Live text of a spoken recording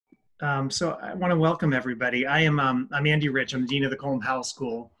So I want to welcome everybody. I'm Andy Rich. I'm the Dean of the Colin-Powell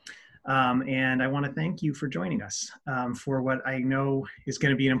School. And I want to thank you for joining us for what I know is going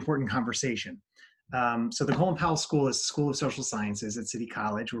to be an important conversation. So the Colin-Powell School is the School of Social Sciences at City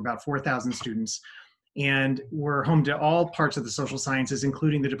College. We're about 4,000 students, and we're home to all parts of the social sciences,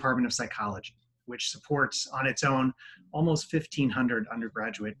 including the Department of Psychology, which supports on its own almost 1,500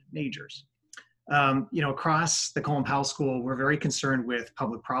 undergraduate majors. Across the Colin-Powell School, we're very concerned with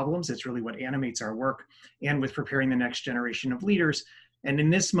public problems. It's really what animates our work, and with preparing the next generation of leaders. And in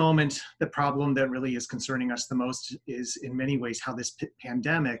this moment, the problem that really is concerning us the most is in many ways how this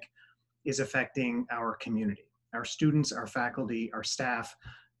pandemic is affecting our community, our students, our faculty, our staff,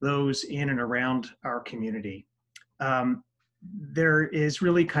 those in and around our community. There is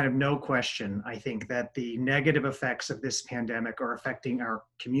really kind of no question, I think, that the negative effects of this pandemic are affecting our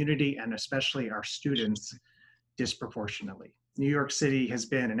community and especially our students disproportionately. New York City has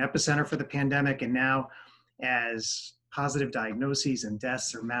been an epicenter for the pandemic, and now as positive diagnoses and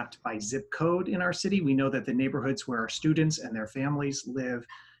deaths are mapped by zip code in our city, we know that the neighborhoods where our students and their families live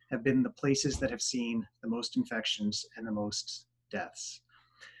have been the places that have seen the most infections and the most deaths.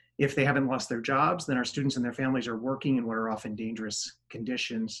 If they haven't lost their jobs, then our students and their families are working in what are often dangerous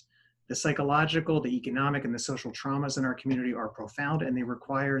conditions. The psychological, the economic, and the social traumas in our community are profound, and they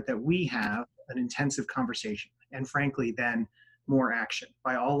require that we have an intensive conversation, and frankly, then more action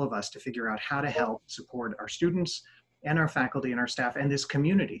by all of us to figure out how to help support our students and our faculty and our staff and this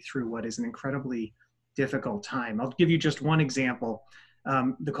community through what is an incredibly difficult time. I'll give you just one example.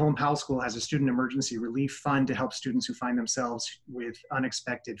 The Colin-Powell School has a student emergency relief fund to help students who find themselves with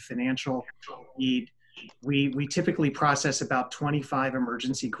unexpected financial need. We typically process about 25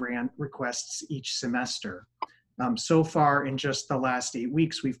 emergency grant requests each semester. So far, in just the last 8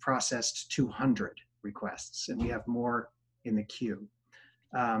 weeks, we've processed 200 requests, and we have more in the queue.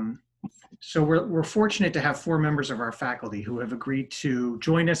 So we're fortunate to have 4 members of our faculty who have agreed to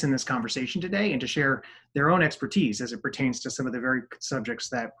join us in this conversation today and to share their own expertise as it pertains to some of the very subjects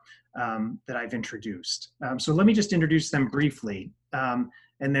that I've introduced. So let me just introduce them briefly, and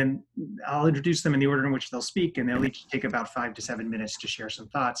then I'll introduce them in the order in which they'll speak, and they'll each take about 5 to 7 minutes to share some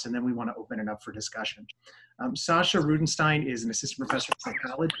thoughts, and then we want to open it up for discussion. Sasha Rudenstine is an assistant professor of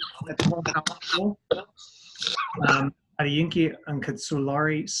psychology at the Caldwell School. Adeyinka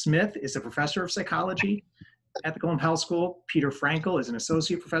Akinsulure-Smith is a professor of psychology at the Colin-Powell School. Peter Fraenkel is an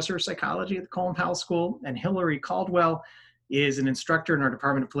associate professor of psychology at the Colin-Powell School. And Hillary Caldwell is an instructor in our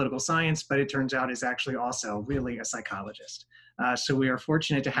Department of Political Science, but it turns out is actually also really a psychologist. So we are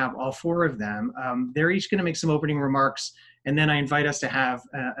fortunate to have all 4 of them. They're each going to make some opening remarks, and then I invite us to have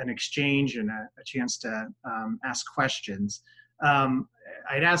an exchange and a chance to ask questions.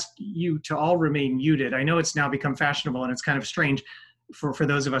 I'd ask you to all remain muted. I know it's now become fashionable, and it's kind of strange for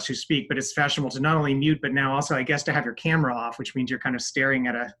those of us who speak, but it's fashionable to not only mute, but now also, I guess, to have your camera off, which means you're kind of staring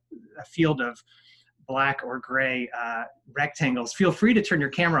at a field of black or gray rectangles. Feel free to turn your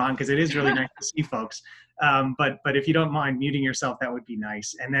camera on because it is really nice to see folks. But if you don't mind muting yourself, that would be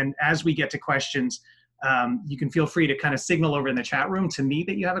nice. And then as we get to questions, you can feel free to kind of signal over in the chat room to me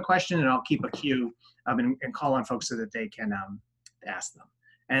that you have a question, and I'll keep a queue and call on folks so that they can ask them.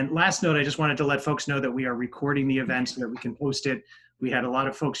 And last note, I just wanted to let folks know that we are recording the event so that we can post it. We had a lot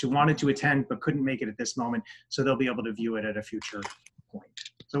of folks who wanted to attend but couldn't make it at this moment, so they'll be able to view it at a future point.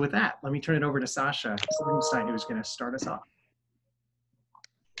 So with that, let me turn it over to Sasha Rudenstine, who's going to start us off.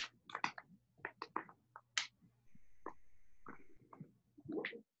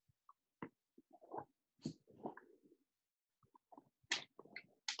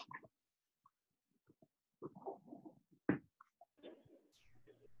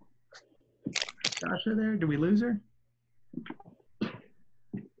 Sasha there? Did we lose her?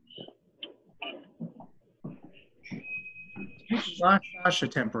 Lost Sasha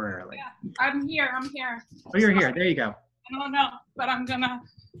temporarily. Yeah, I'm here. Oh, you're here. There you go. I don't know, but I'm gonna.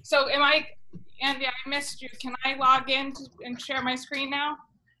 So Andy, I missed you. Can I log in and share my screen now?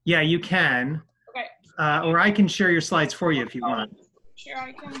 Yeah, you can. Okay. Or I can share your slides for you if you want. Here,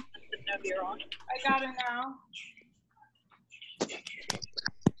 I can. I got it now.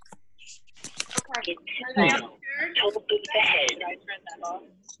 Okay. Are they up here?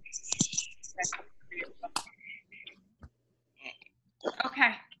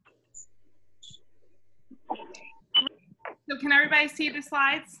 Okay. So can everybody see the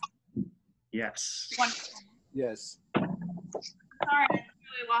slides? Yes. Wonderful. Yes. Sorry, I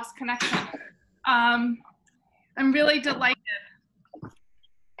really lost connection. I'm really delighted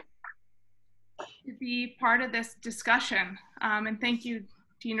to be part of this discussion. And thank you,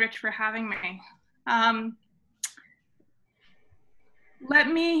 Dean Rich, for having me. Let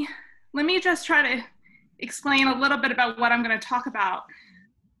me let me just try to explain a little bit about what I'm going to talk about.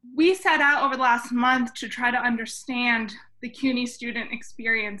 We set out over the last month to try to understand the CUNY student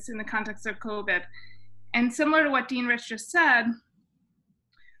experience in the context of COVID. And similar to what Dean Rich just said,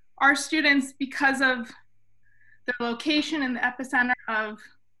 our students, because of their location in the epicenter of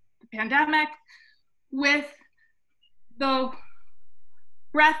the pandemic, with the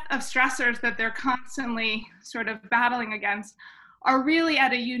breadth of stressors that they're constantly sort of battling against, are really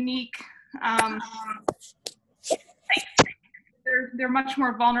at a unique, they're much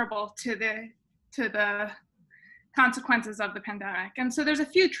more vulnerable to the consequences of the pandemic. And so there's a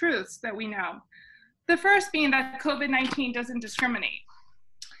few truths that we know. The first being that COVID-19 doesn't discriminate.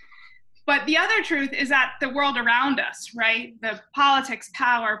 But the other truth is that the world around us, right? The politics,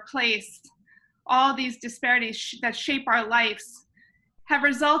 power, place, all these disparities that shape our lives have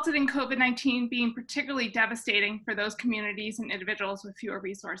resulted in COVID-19 being particularly devastating for those communities and individuals with fewer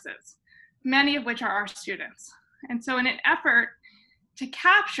resources, many of which are our students. And so in an effort to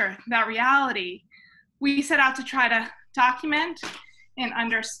capture that reality, we set out to try to document and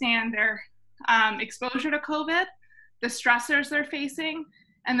understand their exposure to COVID, the stressors they're facing,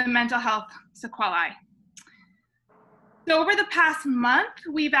 and the mental health sequelae. So over the past month,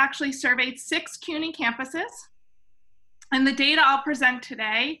 we've actually surveyed 6 CUNY campuses. And the data I'll present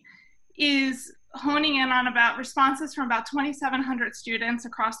today is honing in on about responses from about 2,700 students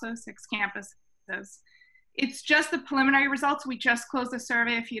across those 6 campuses. It's just the preliminary results. We just closed the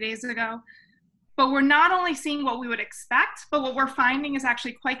survey a few days ago. But we're not only seeing what we would expect, but what we're finding is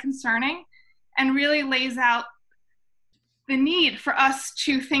actually quite concerning and really lays out the need for us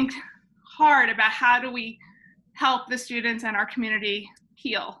to think hard about how do we help the students and our community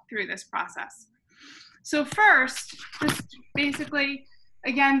heal through this process. So first, just basically,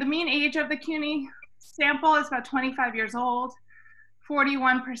 again, the mean age of the CUNY sample is about 25 years old.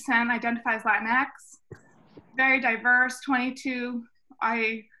 41% identifies Latinx. Very diverse, 22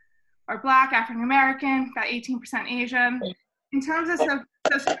 are Black, African American, about 18% Asian. In terms of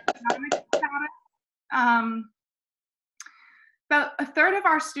socioeconomic status, about a third of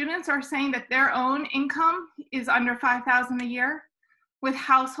our students are saying that their own income is under $5,000 a year, with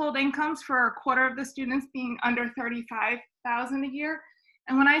household incomes for a quarter of the students being under $35,000 a year.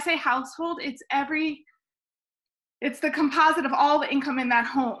 And when I say household, it's the composite of all the income in that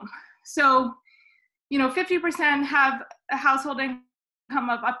home. So, 50% have a household income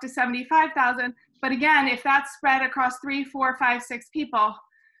of up to $75,000. But again, if that's spread across 3, 4, 5, 6 people,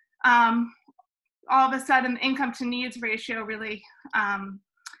 all of a sudden the income to needs ratio really,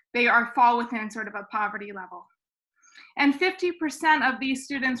 they fall within sort of a poverty level. And 50% of these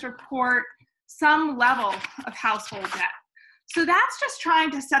students report some level of household debt. So that's just trying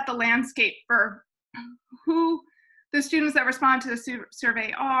to set the landscape for who the students that respond to the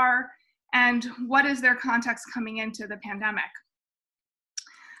survey are and what is their context coming into the pandemic.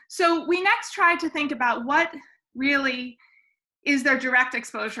 So we next tried to think about what really is their direct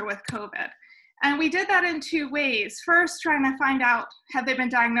exposure with COVID. And we did that in 2 ways. First, trying to find out, have they been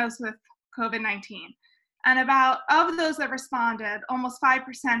diagnosed with COVID-19? And of those that responded, almost 5%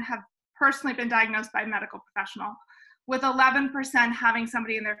 have personally been diagnosed by a medical professional, with 11% having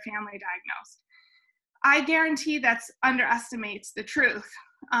somebody in their family diagnosed. I guarantee that underestimates the truth,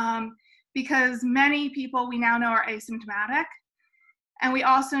 because many people we now know are asymptomatic. And we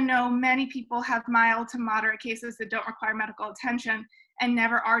also know many people have mild to moderate cases that don't require medical attention and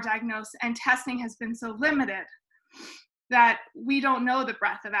never are diagnosed. And testing has been so limited that we don't know the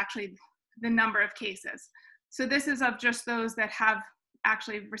breadth of actually the number of cases. So this is of just those that have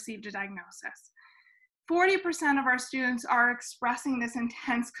actually received a diagnosis. 40% of our students are expressing this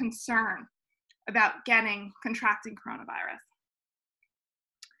intense concern about contracting coronavirus.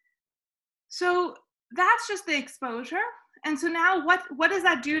 So that's just the exposure. And so now what does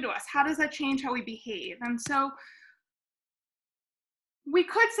that do to us? How does that change how we behave? And so we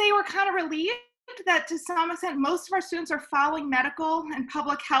could say we're kind of relieved that to some extent, most of our students are following medical and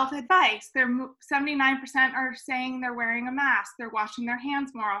public health advice. 79% are saying they're wearing a mask. They're washing their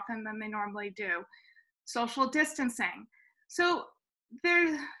hands more often than they normally do. Social distancing. So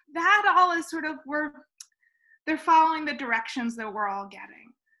that all is sort of, they're following the directions that we're all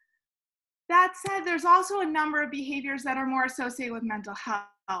getting. That said, there's also a number of behaviors that are more associated with mental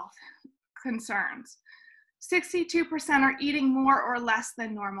health concerns. 62% are eating more or less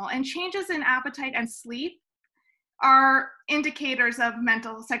than normal, and changes in appetite and sleep are indicators of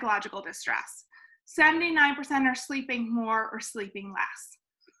psychological distress. 79% are sleeping more or sleeping less.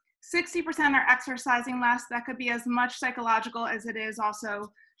 60% are exercising less. That could be as much psychological as it is also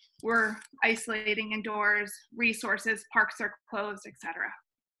we're isolating indoors, resources, parks are closed, etc.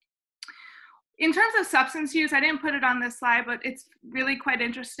 in terms of substance use, I didn't put it on this slide, but it's really quite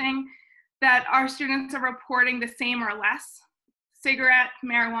interesting that our students are reporting the same or less cigarette,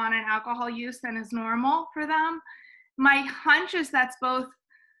 marijuana, and alcohol use than is normal for them. My hunch is that's both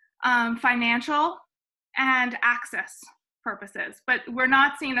financial and access purposes, but we're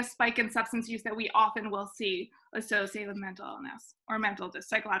not seeing a spike in substance use that we often will see associated with mental illness or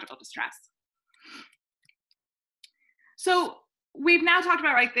psychological distress. So we've now talked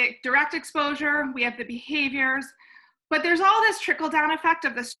about, right, the direct exposure, we have the behaviors, but there's all this trickle-down effect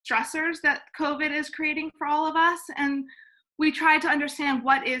of the stressors that COVID is creating for all of us, and we tried to understand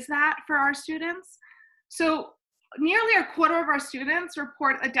what is that for our students. So nearly a quarter of our students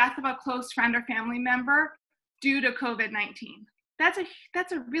report a death of a close friend or family member due to COVID-19. That's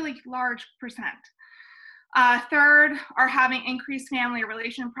a really large percent. Third are having increased family or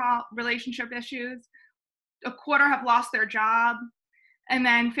relationship issues. A quarter have lost their job. And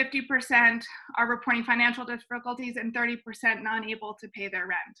then 50% are reporting financial difficulties and 30% not able to pay their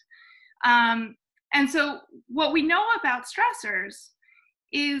rent. And so what we know about stressors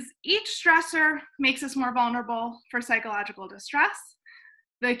is each stressor makes us more vulnerable for psychological distress.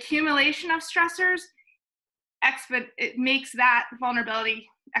 The accumulation of stressors, it makes that vulnerability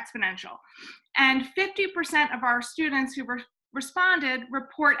exponential. And 50% of our students who responded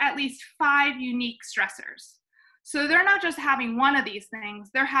report at least 5 unique stressors. So they're not just having one of these things,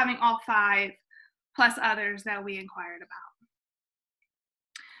 they're having all 5 plus others that we inquired about.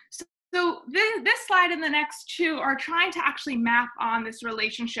 So this slide and the next 2 are trying to actually map on this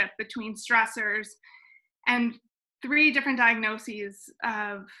relationship between stressors and 3 different diagnoses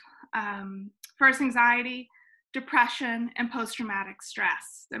of first anxiety, depression, and post-traumatic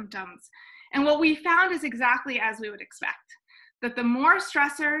stress symptoms. And what we found is exactly as we would expect, that the more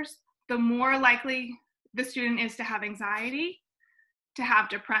stressors, the more likely the student is to have anxiety, to have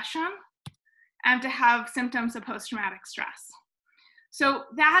depression, and to have symptoms of post-traumatic stress. So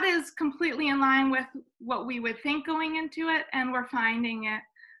that is completely in line with what we would think going into it, and we're finding it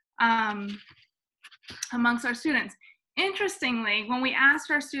amongst our students. Interestingly, when we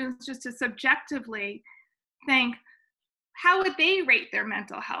asked our students just to subjectively think, how would they rate their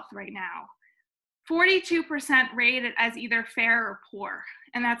mental health right now? 42% rate it as either fair or poor,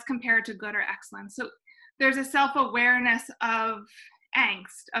 and that's compared to good or excellent. So there's a self-awareness of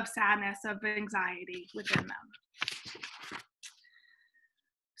angst, of sadness, of anxiety within them.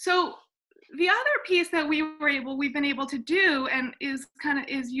 So the other piece that we've been able to do, and is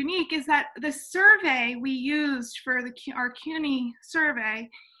unique, is that the survey we used for our CUNY survey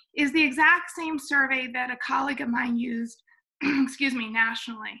is the exact same survey that a colleague of mine used,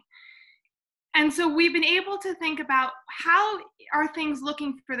 nationally. And so we've been able to think about how are things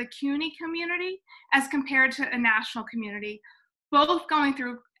looking for the CUNY community as compared to a national community, both going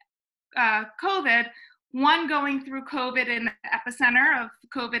through COVID, one going through COVID in the epicenter of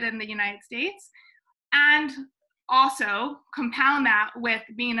COVID in the United States, and also compound that with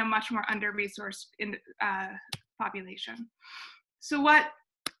being a much more under-resourced population. So what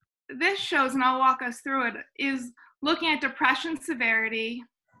this shows, and I'll walk us through it, is looking at depression severity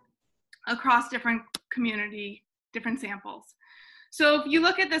across different samples. So if you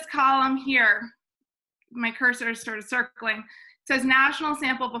look at this column here, my cursor is sort of circling, it says national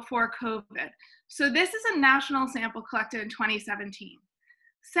sample before COVID. So this is a national sample collected in 2017.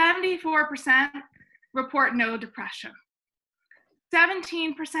 74% report no depression.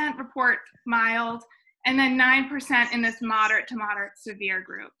 17% report mild, and then 9% in this moderate to moderate severe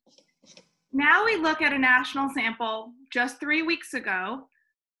group. Now we look at a national sample just 3 weeks ago,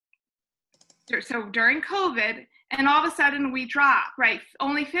 so during COVID, and all of a sudden we drop, right?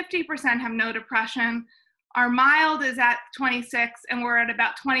 Only 50% have no depression. Our mild is at 26, and we're at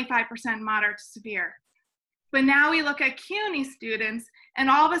about 25% moderate to severe. But now we look at CUNY students, and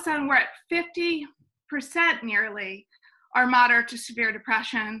all of a sudden we're at 50% nearly are moderate to severe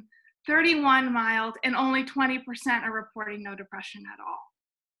depression, 31 mild, and only 20% are reporting no depression at all.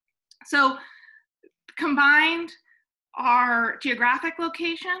 So combined our geographic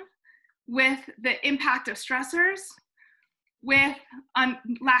location with the impact of stressors, with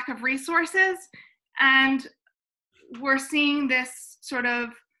lack of resources, and we're seeing this sort of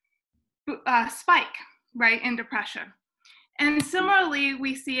spike, right, in depression. And similarly,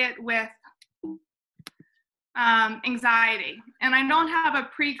 we see it with anxiety. And I don't have a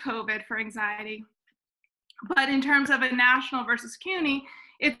pre-COVID for anxiety, but in terms of a national versus CUNY,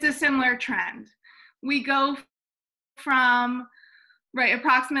 it's a similar trend. We go from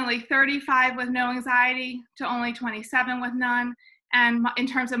approximately 35 with no anxiety to only 27 with none. And in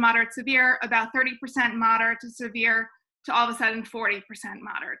terms of moderate severe, about 30% moderate to severe to all of a sudden 40%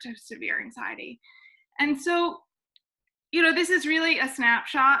 moderate to severe anxiety. And so, you know, this is really a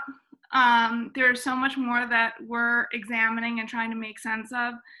snapshot. There's so much more that we're examining and trying to make sense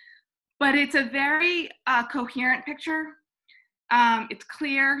of, but it's a very coherent picture. It's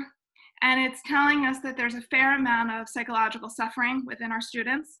clear, and it's telling us that there's a fair amount of psychological suffering within our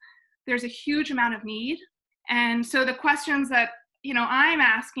students. There's a huge amount of need. And so the questions that, you know, I'm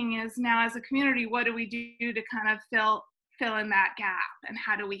asking is, now as a community, what do we do to kind of fill in that gap, and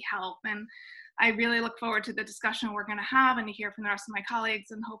how do we help? And I really look forward to the discussion we're going to have and to hear from the rest of my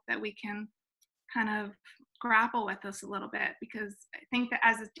colleagues, and hope that we can kind of grapple with this a little bit, because I think that,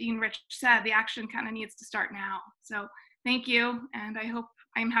 as Dean Rich said, the action kind of needs to start now. So thank you, and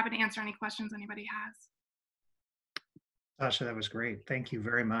I'm happy to answer any questions anybody has. Sasha, that was great. Thank you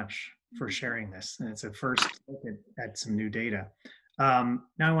very much for sharing this. And it's a first look at some new data. Now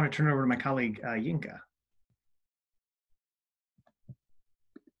I want to turn it over to my colleague, Yinka.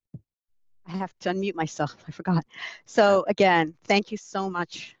 I have to unmute myself, I forgot. So again, thank you so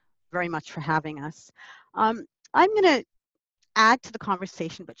much, very much for having us. I'm going to add to the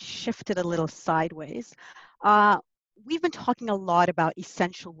conversation, but shift it a little sideways. We've been talking a lot about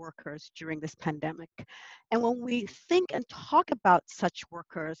essential workers during this pandemic. And when we think and talk about such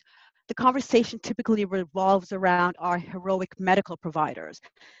workers, the conversation typically revolves around our heroic medical providers,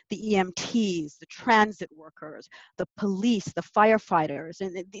 the EMTs, the transit workers, the police, the firefighters.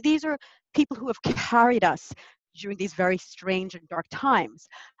 And these are people who have carried us during these very strange and dark times.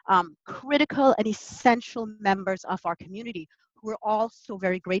 Critical and essential members of our community who we're all so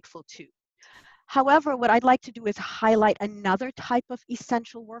very grateful to. However, what I'd like to do is highlight another type of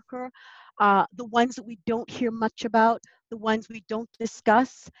essential worker, the ones that we don't hear much about, the ones we don't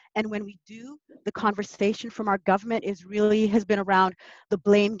discuss, and when we do, the conversation from our government has been around the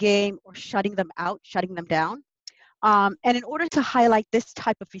blame game or shutting them out, shutting them down. And in order to highlight this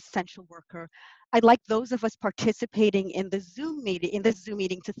type of essential worker, I'd like those of us participating in this Zoom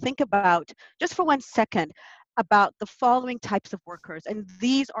meeting to think about, just for 1 second, about the following types of workers. And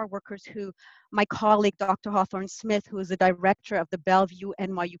these are workers who my colleague, Dr. Hawthorne-Smith, who is the director of the Bellevue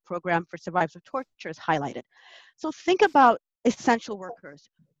NYU Program for Survivors of Torture, has highlighted. So think about essential workers.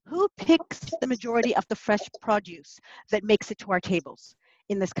 Who picks the majority of the fresh produce that makes it to our tables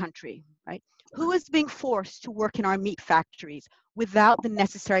in this country, right? Who is being forced to work in our meat factories without the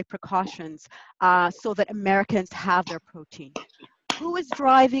necessary precautions so that Americans have their protein? Who is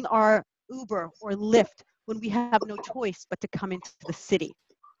driving our Uber or Lyft when we have no choice but to come into the city?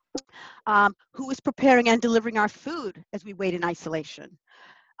 Who is preparing and delivering our food as we wait in isolation?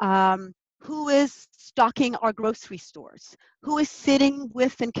 Who is stocking our grocery stores? Who is sitting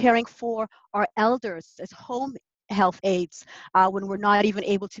with and caring for our elders as home health aides when we're not even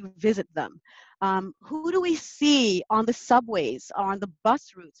able to visit them? Who do we see on the subways, on the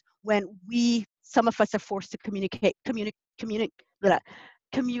bus routes, when some of us are forced to commute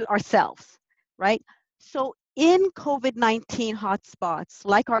ourselves, right? So in COVID-19 hotspots,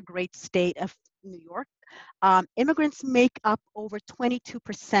 like our great state of New York, immigrants make up over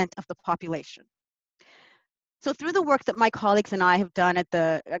 22% of the population. So through the work that my colleagues and I have done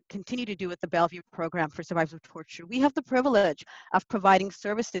continue to do at the Bellevue Program for Survivors of Torture, we have the privilege of providing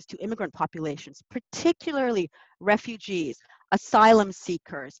services to immigrant populations, particularly refugees, asylum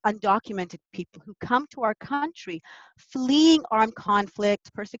seekers, undocumented people who come to our country fleeing armed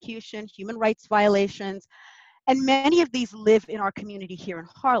conflict, persecution, human rights violations, and many of these live in our community here in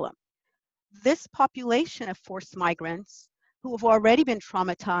Harlem. This population of forced migrants who have already been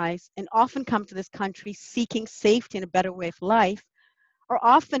traumatized and often come to this country seeking safety and a better way of life are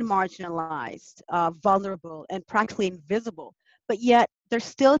often marginalized, vulnerable, and practically invisible, but yet they're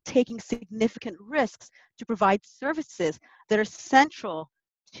still taking significant risks to provide services that are central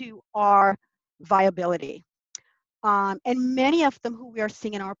to our viability. And many of them who we are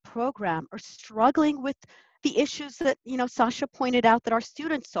seeing in our program are struggling with the issues that, Sasha pointed out that our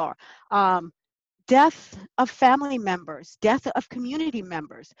students are. Death of family members, death of community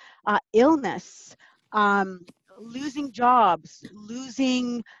members, illness, losing jobs,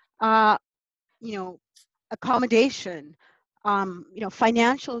 losing, accommodation,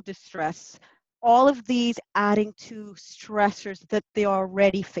 financial distress, all of these adding to stressors that they are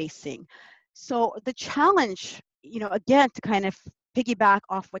already facing. So the challenge, again, to kind of piggyback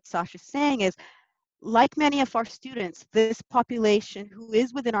off what Sasha's saying is, like many of our students, this population who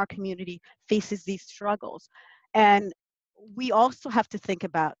is within our community faces these struggles. And we also have to think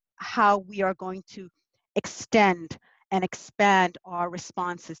about how we are going to extend and expand our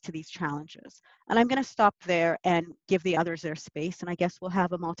responses to these challenges. And I'm going to stop there and give the others their space, and I guess we'll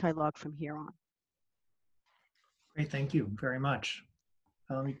have a multi-log from here on. Great, thank you very much.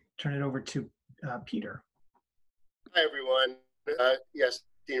 Let me turn it over to Peter. Hi, everyone. Yes,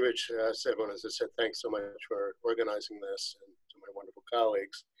 Dean Rich said, as I said, thanks so much for organizing this, and to my wonderful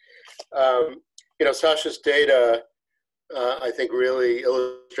colleagues. Sasha's data, I think, really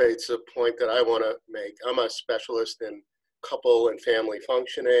illustrates a point that I want to make. I'm a specialist in couple and family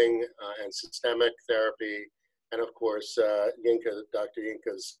functioning and systemic therapy, and of course, Dr.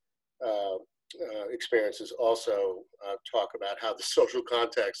 Yinka's experiences also talk about how the social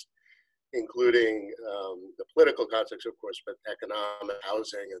context, including the political context, of course, but economic,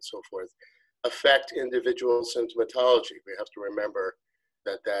 housing, and so forth, affect individual symptomatology. We have to remember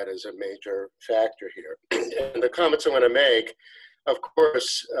that that is a major factor here. And the comments I want to make, of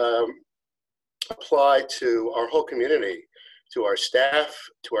course, apply to our whole community, to our staff,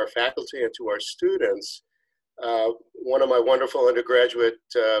 to our faculty, and to our students. One of my wonderful undergraduate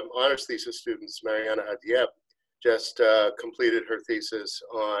honors thesis students, Mariana Adeyinka, just completed her thesis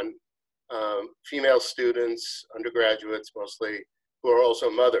on female students, undergraduates mostly, who are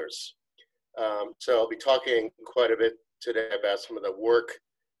also mothers. So I'll be talking quite a bit today about some of the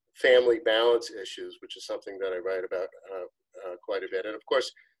work-family balance issues, which is something that I write about quite a bit. And of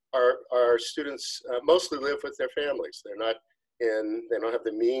course, our students mostly live with their families. They don't have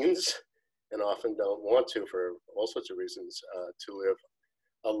the means, and often don't want to, for all sorts of reasons, to live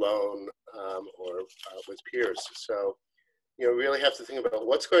alone or with peers. So, we really have to think about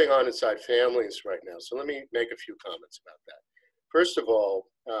what's going on inside families right now. So let me make a few comments about that. First of all,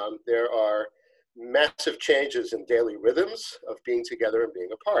 there are massive changes in daily rhythms of being together and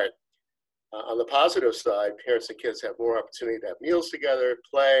being apart. On the positive side, parents and kids have more opportunity to have meals together,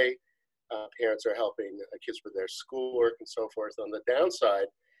 play. Parents are helping kids with their schoolwork and so forth. On the downside,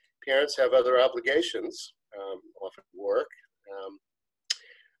 parents have other obligations, often work.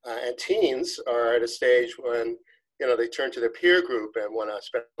 And teens are at a stage when they turn to their peer group and want to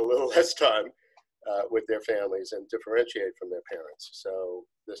spend a little less time with their families and differentiate from their parents. So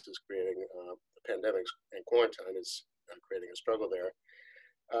this is creating, the pandemic and quarantine is creating a struggle there.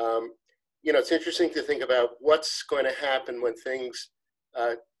 It's interesting to think about what's going to happen when things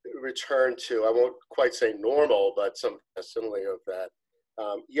return to, I won't quite say normal, but some simile of that.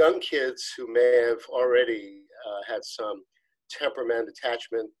 Young kids who may have already had some temperament,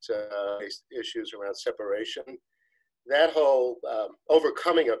 attachment issues around separation, that whole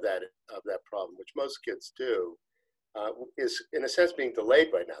overcoming of that problem, which most kids do, is in a sense being delayed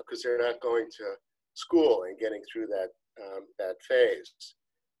right now because they're not going to school and getting through that phase.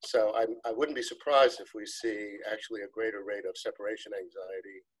 So I wouldn't be surprised if we see actually a greater rate of separation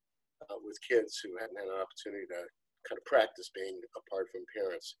anxiety with kids who hadn't had an opportunity to kind of practice being apart from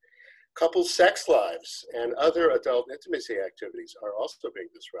parents. Couples' sex lives and other adult intimacy activities are also being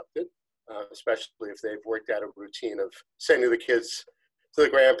disrupted, especially if they've worked out a routine of sending the kids to the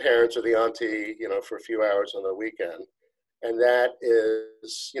grandparents or the auntie, for a few hours on the weekend. And that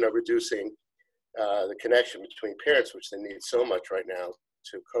is, reducing the connection between parents, which they need so much right now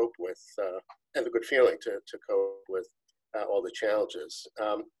to cope with, and the good feeling to cope with all the challenges.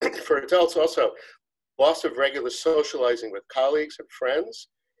 For adults also, loss of regular socializing with colleagues and friends,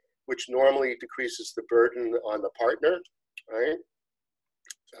 which normally decreases the burden on the partner, right?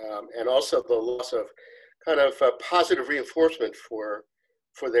 And also the loss of kind of positive reinforcement for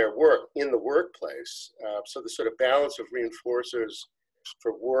their work in the workplace. So the sort of balance of reinforcers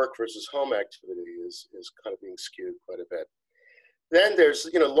for work versus home activity is kind of being skewed quite a bit. Then there's,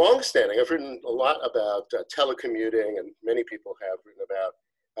 longstanding, I've written a lot about telecommuting, and many people have written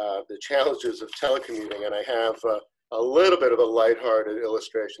about the challenges of telecommuting, and I have a little bit of a lighthearted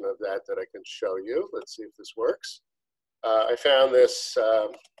illustration of that I can show you. Let's see if this works. I found this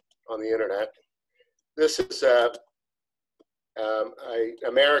on the internet. This is an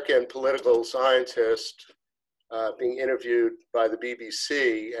American political scientist being interviewed by the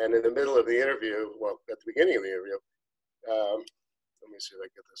BBC, and in the middle of the interview, well, at the beginning of the interview, let me see if I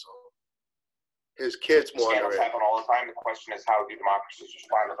get this on. His kids wandering. Scandals happen all the time. The question is, how do democracies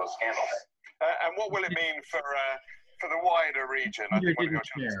respond to those scandals? And what will it mean for the wider region? I think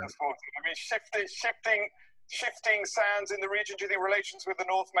shifting sands in the region. Do you think relations with the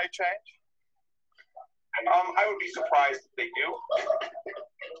North may change? I would be surprised if they do.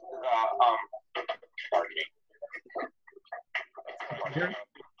 Pardon me.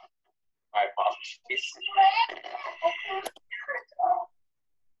 My apologies.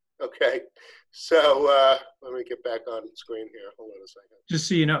 Okay, so let me get back on screen here. Hold on a second. Just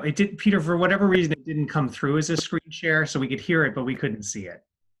so you know, Peter, for whatever reason, it didn't come through as a screen share, so we could hear it, but we couldn't see it.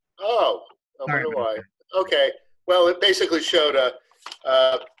 Oh, I wonder why. Okay, well, it basically showed a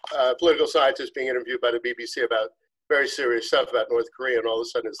political scientist being interviewed by the BBC about very serious stuff about North Korea, and all of a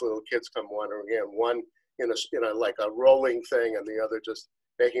sudden his little kids come wandering in, one in a like a rolling thing, and the other just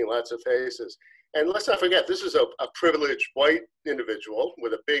making lots of faces. And let's not forget, this is a privileged white individual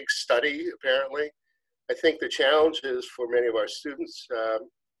with a big study, apparently. I think the challenge is for many of our students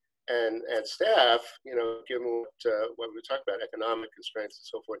and staff, you know, given what we talked about, economic constraints and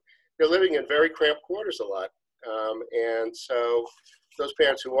so forth, they're living in very cramped quarters a lot. And so those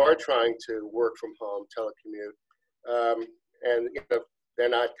parents who are trying to work from home, telecommute, and you know, they're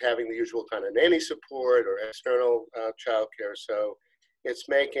not having the usual kind of nanny support or external childcare. So it's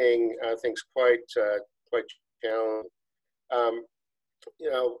making things quite challenging.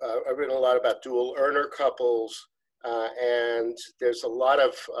 You know, I've written a lot about dual earner couples, and there's a lot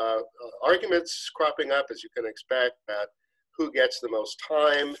of arguments cropping up, as you can expect, about who gets the most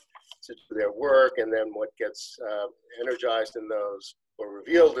time to do their work, and then what gets energized in those or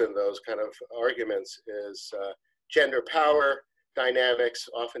revealed in those kind of arguments is gender power dynamics,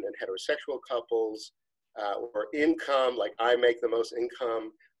 often in heterosexual couples, or income, like I make the most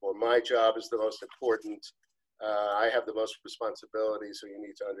income, or my job is the most important. I have the most responsibility, so you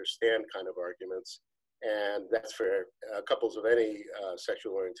need to understand kind of arguments. And that's for couples of any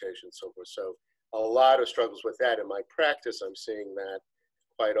sexual orientation and so forth. So a lot of struggles with that. In my practice, I'm seeing that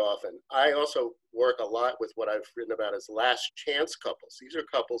quite often. I also work a lot with what I've written about as last chance couples. These are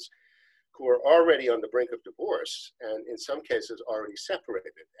couples who are already on the brink of divorce, and in some cases already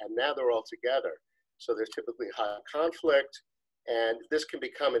separated, and now they're all together. So there's typically high conflict, and this can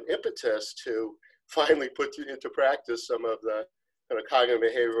become an impetus to finally put into practice some of the kind of cognitive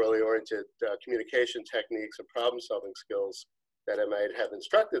behaviorally oriented communication techniques and problem-solving skills that I might have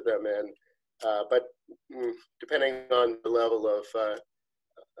instructed them in. But depending on the level of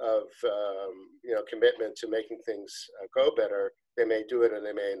you know, commitment to making things go better, they may do it and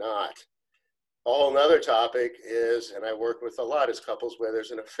they may not. A whole nother topic is, and I work with a lot, is couples where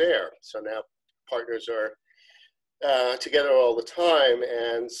there's an affair. So now partners are together all the time,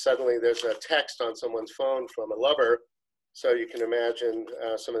 and suddenly there's a text on someone's phone from a lover. So you can imagine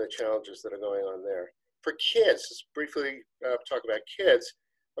some of the challenges that are going on there. For kids, let's briefly talk about kids.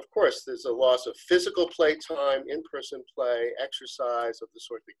 Of course, there's a loss of physical play time, in-person play, exercise of the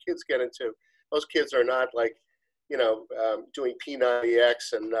sort that kids get into. Most kids are not like, you know, doing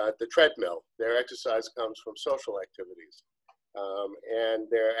P90X and the treadmill. Their exercise comes from social activities. And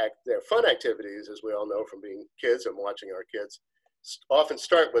their fun activities, as we all know from being kids and watching our kids, often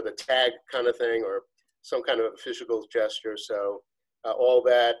start with a tag kind of thing or some kind of physical gesture. So all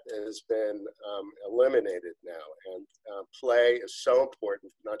that has been eliminated now. And play is so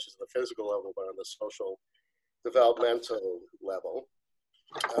important, not just on the physical level, but on the social, developmental level.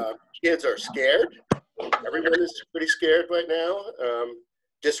 Kids are scared. Everyone is pretty scared right now.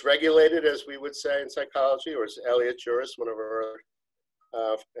 Dysregulated, as we would say in psychology, or as Elliot Juris, one of our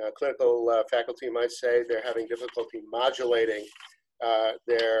clinical faculty might say, they're having difficulty modulating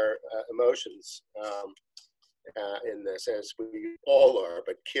their emotions in this, as we all are,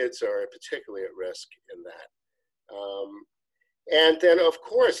 but kids are particularly at risk in that. And then, of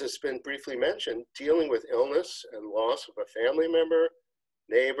course, it's been briefly mentioned, dealing with illness and loss of a family member,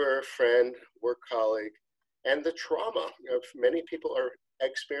 neighbor, friend, work colleague, and the trauma. You know, many people are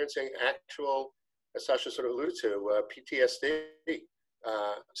experiencing actual, as Sasha sort of alluded to, PTSD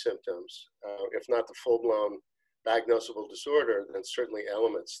symptoms. If not the full-blown diagnosable disorder, then certainly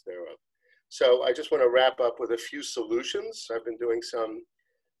elements thereof. So I just want to wrap up with a few solutions. I've been doing some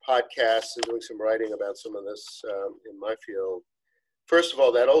podcasts and doing some writing about some of this in my field. First of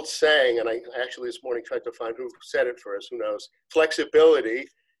all, that old saying, and I actually this morning tried to find who said it first, who knows, flexibility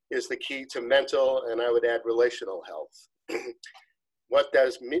is the key to mental, and I would add relational health. What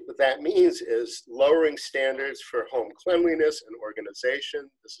that means is lowering standards for home cleanliness and organization.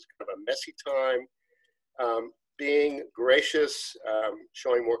 This is kind of a messy time. Being gracious,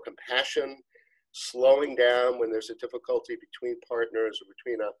 showing more compassion, slowing down when there's a difficulty between partners or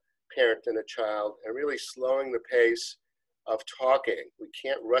between a parent and a child, and really slowing the pace of talking. We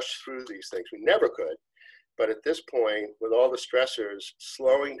can't rush through these things. We never could. But at this point, with all the stressors,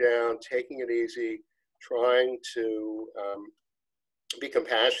 slowing down, taking it easy, trying to be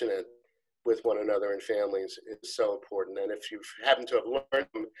compassionate with one another and families is so important. And if you happen to have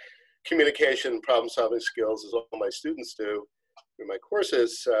learned communication, problem-solving skills, as all my students do in my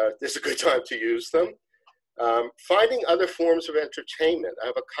courses, this is a good time to use them. Finding other forms of entertainment. I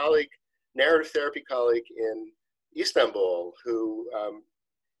have a colleague, narrative therapy colleague in Istanbul, who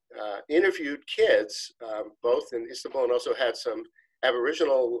interviewed kids, both in Istanbul and also had some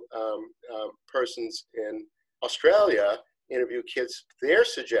Aboriginal persons in Australia interview kids, their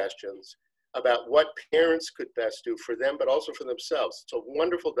suggestions about what parents could best do for them, but also for themselves. It's a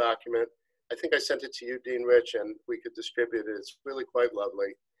wonderful document. I think I sent it to you, Dean Rich, and we could distribute it. It's really quite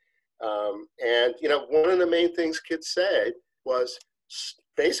lovely. And, you know, one of the main things kids said was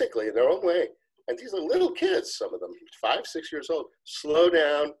basically in their own way, and these are little kids, some of them, 5, 6 years old, slow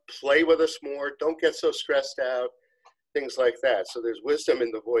down, play with us more, don't get so stressed out, things like that. So there's wisdom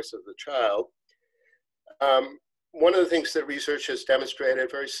in the voice of the child. One of the things that research has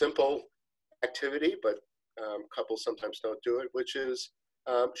demonstrated, very simple activity, but couples sometimes don't do it, which is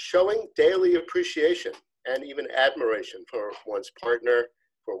showing daily appreciation and even admiration for one's partner,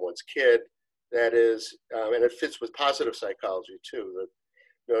 for one's kid. That is, and it fits with positive psychology too,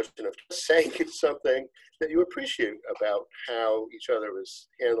 the notion of just saying something that you appreciate about how each other is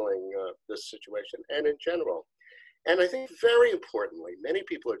handling this situation and in general. And I think very importantly, many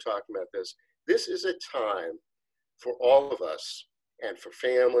people are talking about this, this is a time for all of us and for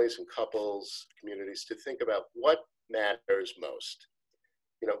families and couples, communities to think about what matters most.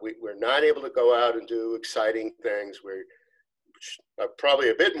 You know, we're not able to go out and do exciting things. We're probably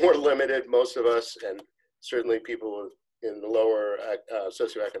a bit more limited, most of us, and certainly people in the lower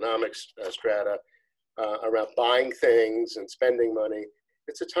socioeconomic strata around buying things and spending money.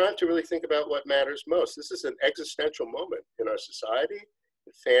 It's a time to really think about what matters most. This is an existential moment in our society,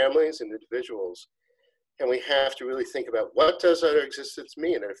 in families and individuals. And we have to really think about what does our existence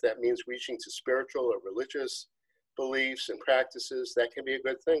mean? And if that means reaching to spiritual or religious beliefs and practices, that can be a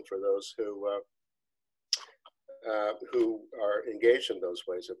good thing for those who are engaged in those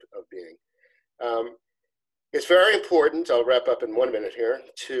ways of being. It's very important, I'll wrap up in 1 minute here,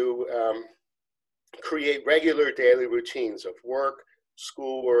 to create regular daily routines of work,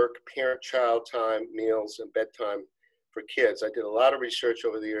 schoolwork, parent-child time, meals, and bedtime for kids. I did a lot of research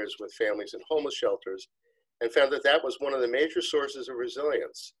over the years with families in homeless shelters and found that that was one of the major sources of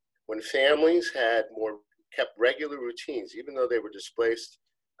resilience. When families had kept regular routines, even though they were displaced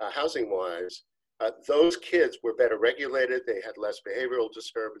housing-wise, those kids were better regulated, they had less behavioral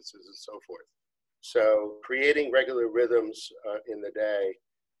disturbances and so forth. So creating regular rhythms in the day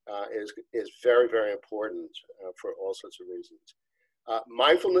is very, very important for all sorts of reasons.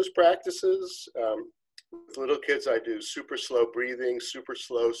 Mindfulness practices, with little kids I do super slow breathing, super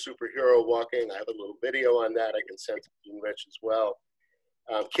slow superhero walking. I have a little video on that I can send to Dean Rich as well.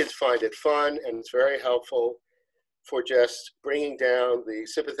 Kids find it fun and it's very helpful for just bringing down the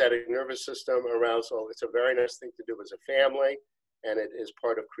sympathetic nervous system arousal. It's a very nice thing to do as a family, and it is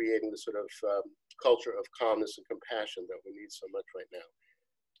part of creating the sort of culture of calmness and compassion that we need so much right now.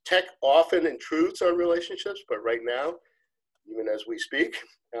 Tech often intrudes on relationships, but right now, even as we speak,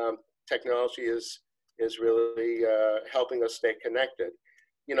 technology is really helping us stay connected.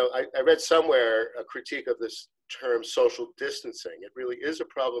 You know, I read somewhere a critique of this term social distancing. It really is a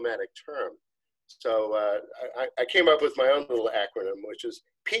problematic term. So I came up with my own little acronym, which is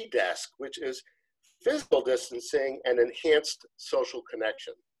PDESC, which is physical distancing and enhanced social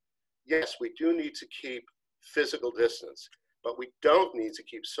connection. Yes, we do need to keep physical distance, but we don't need to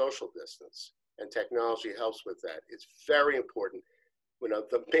keep social distance. And technology helps with that. It's very important. You know,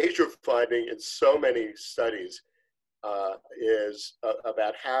 the major finding in so many studies is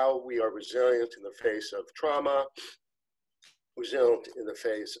about how we are resilient in the face of trauma, resilient in the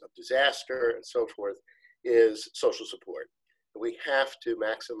face of disaster and so forth, is social support. We have to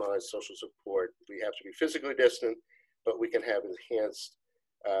maximize social support. We have to be physically distant, but we can have enhanced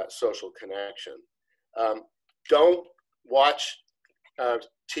social connection. Don't watch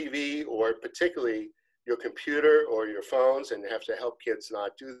TV or particularly your computer or your phones, and you have to help kids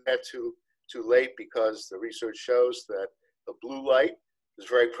not do that too late, because the research shows that the blue light is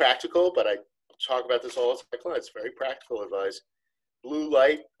very practical, but I talk about this all the time with my clients, very practical advice. Blue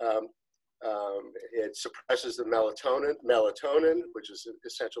light, it suppresses the melatonin, which is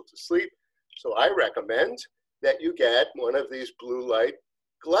essential to sleep. So I recommend that you get one of these blue light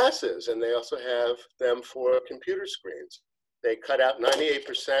glasses, and they also have them for computer screens. They cut out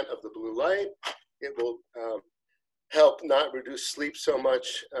 98% of the blue light. It will help not reduce sleep so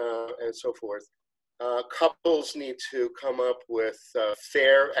much and so forth. Couples need to come up with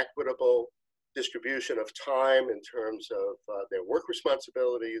fair, equitable distribution of time in terms of their work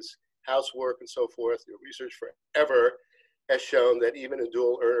responsibilities, housework, and so forth. The research forever has shown that even in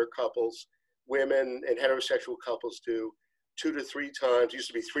dual earner couples, women and heterosexual couples do 2 to 3 times, used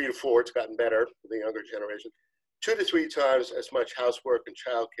to be 3 to 4, it's gotten better for the younger generation, 2 to 3 times as much housework and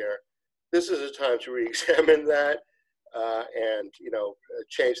childcare. This is a time to re-examine that and, you know,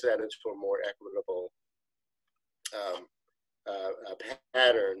 change that into a more equitable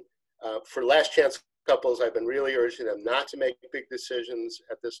pattern. For last chance couples, I've been really urging them not to make big decisions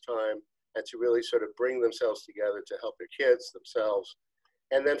at this time. and to really sort of bring themselves together to help their kids, themselves.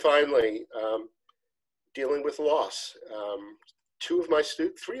 And then finally, dealing with loss. Three of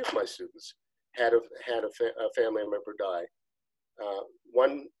my students had a family member die.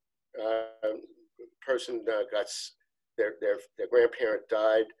 One person got their grandparent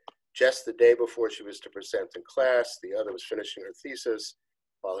died just the day before she was to present in class. The other was finishing her thesis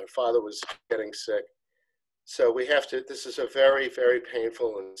while her father was getting sick. So we have to, this is a very, very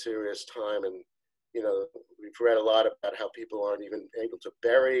painful and serious time. And, you know, we've read a lot about how people aren't even able to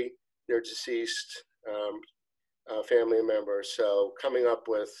bury their deceased family members. So coming up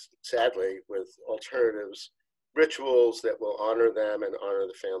with, sadly, with alternatives, rituals that will honor them and honor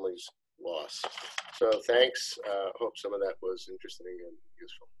the family's loss. So thanks. Hope some of that was interesting and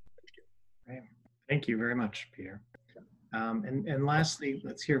useful. Thank you. Right. Thank you very much, Peter. And lastly,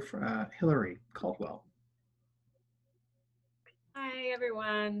 let's hear from Hillary Caldwell. Hi,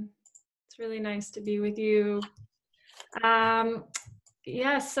 everyone. It's really nice to be with you.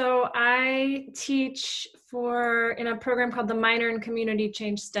 Yeah, so I teach in a program called the Minor in Community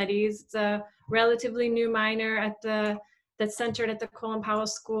Change Studies. It's a relatively new minor that's centered at the Colin Powell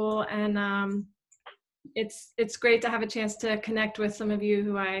School, and it's great to have a chance to connect with some of you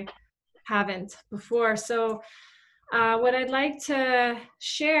who I haven't before. So what I'd like to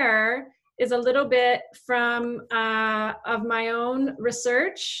share is a little bit from of my own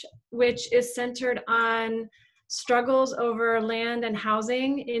research, which is centered on struggles over land and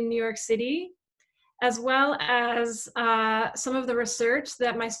housing in New York City, as well as some of the research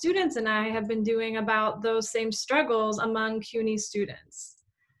that my students and I have been doing about those same struggles among CUNY students.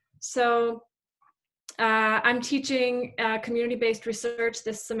 So I'm teaching community-based research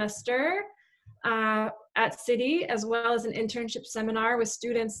this semester at City, as well as an internship seminar with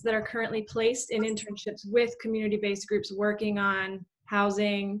students that are currently placed in internships with community-based groups working on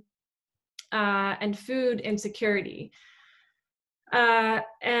housing and food insecurity.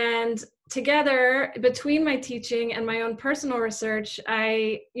 And together, between my teaching and my own personal research,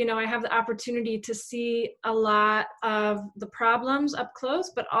 I have the opportunity to see a lot of the problems up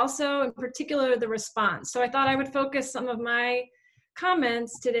close, but also in particular the response. So I thought I would focus some of my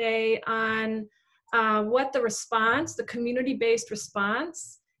comments today on what the response, the community-based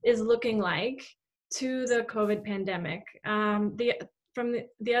response, is looking like to the COVID pandemic. From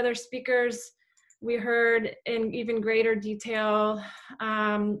the other speakers, we heard in even greater detail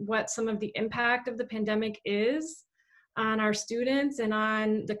what some of the impact of the pandemic is on our students and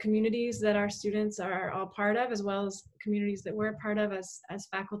on the communities that our students are all part of, as well as communities that we're a part of as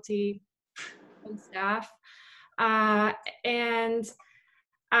faculty and staff. And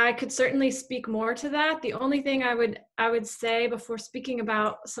I could certainly speak more to that. The only thing I would say before speaking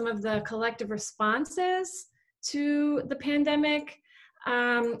about some of the collective responses to the pandemic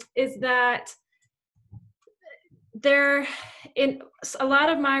is that in a lot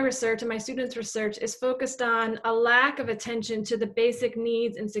of my research and my students' research is focused on a lack of attention to the basic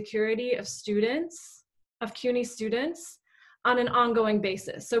needs and security of students, of CUNY students, on an ongoing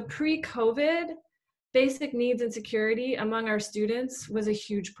basis. So pre-COVID, basic needs and security among our students was a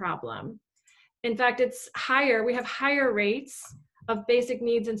huge problem. In fact, it's higher, we have higher rates of basic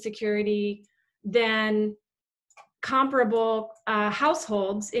needs and security than comparable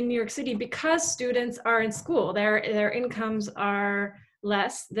households in New York City because students are in school. Their incomes are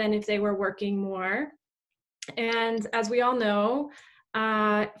less than if they were working more. And as we all know,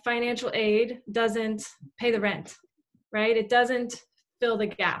 financial aid doesn't pay the rent, right? It doesn't fill the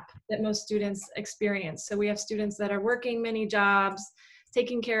gap that most students experience. So we have students that are working many jobs,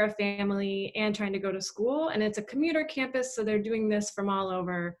 taking care of family, and trying to go to school. And it's a commuter campus, so they're doing this from all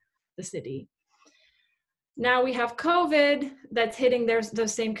over the city. Now we have COVID that's hitting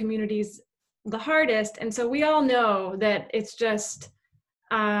those same communities the hardest. And so we all know that it's just,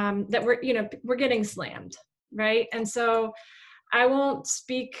 that we're getting slammed, right? And so I won't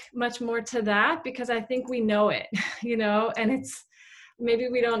speak much more to that because I think we know it, and maybe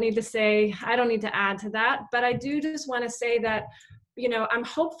we don't need to say, I don't need to add to that, but I do just want to say that, I'm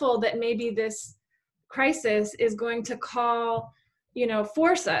hopeful that maybe this crisis is going to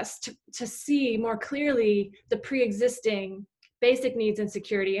force us to see more clearly the pre-existing basic needs and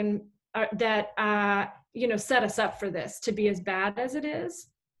security and that, set us up for this to be as bad as it is.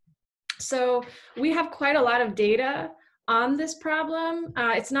 So we have quite a lot of data on this problem.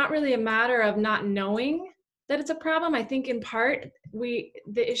 It's not really a matter of not knowing that it's a problem. I think in part,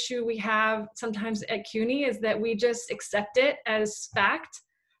 the issue we have sometimes at CUNY is that we just accept it as fact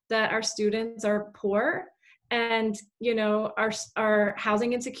that our students are poor and are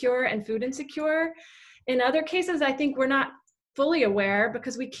housing insecure and food insecure. In other cases, I think we're not fully aware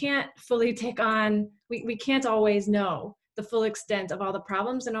because we can't fully take on, we can't always know the full extent of all the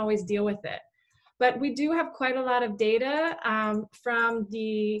problems and always deal with it. But we do have quite a lot of data from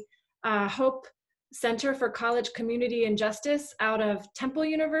the Hope Center for College Community and Justice out of Temple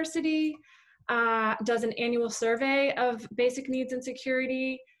University, does an annual survey of basic needs and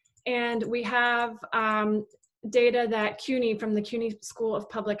security. And we have data that CUNY, from the CUNY School of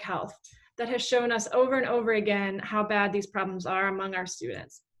Public Health, that has shown us over and over again how bad these problems are among our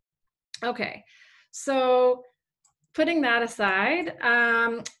students. Okay, so putting that aside,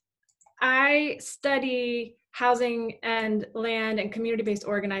 I study housing and land and community-based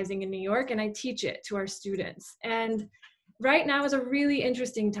organizing in New York, and I teach it to our students. And right now is a really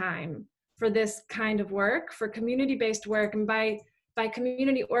interesting time for this kind of work, for community-based work. And by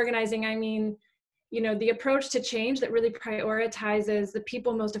community organizing, I mean, you know, the approach to change that really prioritizes the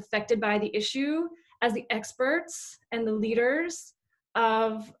people most affected by the issue as the experts and the leaders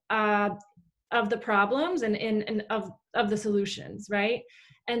of the problems and of the solutions, right?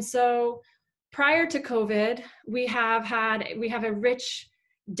 And so prior to COVID, we have a rich,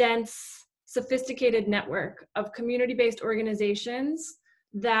 dense, sophisticated network of community-based organizations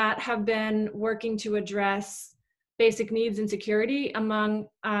that have been working to address basic needs and security among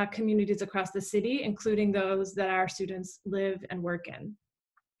communities across the city, including those that our students live and work in.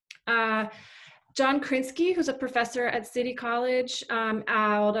 John Krinsky, who's a professor at City College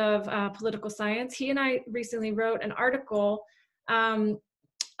out of political science, he and I recently wrote an article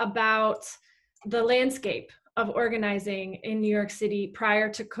about the landscape of organizing in New York City prior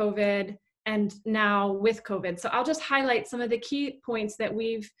to COVID and now with COVID. So I'll just highlight some of the key points that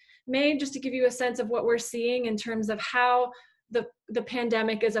we've made just to give you a sense of what we're seeing in terms of how the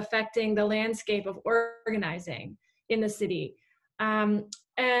pandemic is affecting the landscape of organizing in the city. And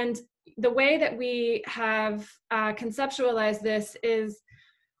the way that we have conceptualized this is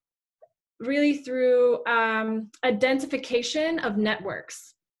really through identification of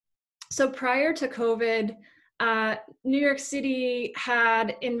networks. So prior to COVID, New York City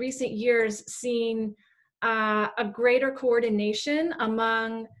had in recent years seen a greater coordination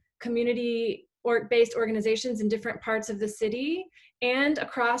among community-based organizations in different parts of the city and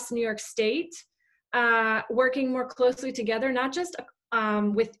across New York State, working more closely together, not just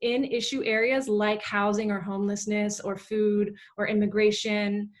within issue areas like housing or homelessness or food or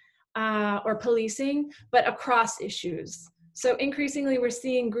immigration or policing, but across issues. So increasingly, we're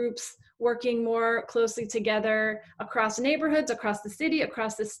seeing groups working more closely together across neighborhoods, across the city,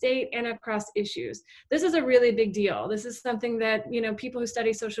 across the state, and across issues. This is a really big deal. This is something that, you know, people who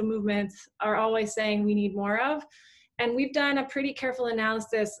study social movements are always saying we need more of. And we've done a pretty careful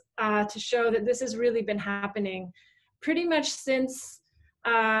analysis to show that this has really been happening pretty much since,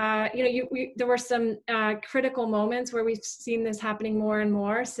 there were some critical moments where we've seen this happening more and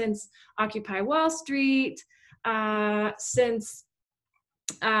more since Occupy Wall Street, since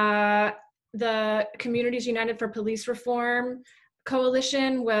the Communities United for Police Reform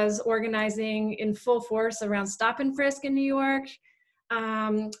Coalition was organizing in full force around stop and frisk in New York,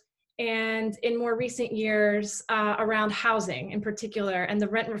 and in more recent years around housing in particular and the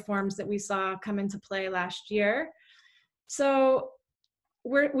rent reforms that we saw come into play last year. So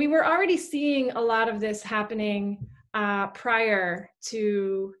we were already seeing a lot of this happening prior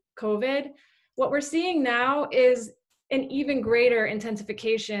to COVID. What we're seeing now is an even greater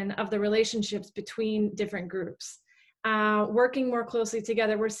intensification of the relationships between different groups, working more closely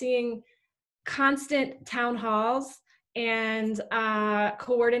together. We're seeing constant town halls and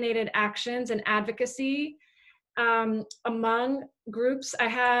coordinated actions and advocacy among groups. I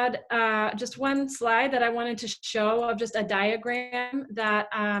had just one slide that I wanted to show of just a diagram that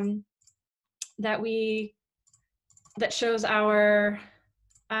that shows our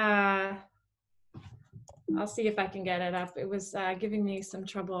I'll see if I can get it up. It was giving me some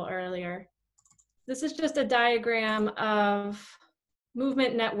trouble earlier. This is just a diagram of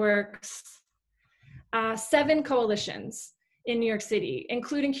movement networks, 7 coalitions in New York City,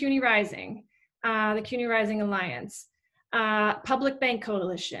 including CUNY Rising, the CUNY Rising Alliance, Public Bank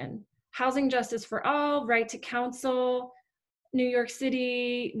Coalition, Housing Justice for All, Right to Counsel, New York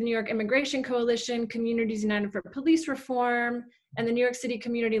City, the New York Immigration Coalition, Communities United for Police Reform, and the New York City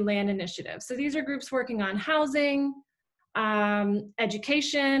Community Land Initiative. So these are groups working on housing,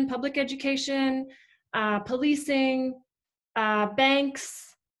 education, public education, policing,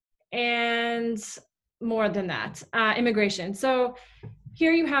 banks, and more than that, immigration. So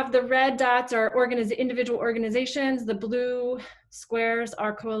here you have the red dots are individual organizations, the blue squares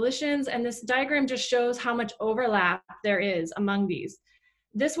are coalitions, and this diagram just shows how much overlap there is among these.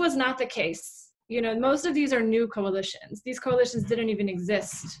 This was not the case, most of these are new coalitions. These coalitions didn't even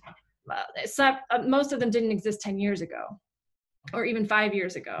exist. Most of them didn't exist 10 years ago or even 5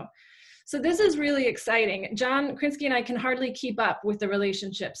 years ago. So this is really exciting. John Krinsky and I can hardly keep up with the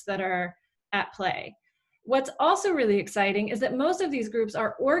relationships that are at play. What's also really exciting is that most of these groups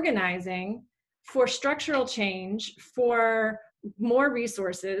are organizing for structural change, for more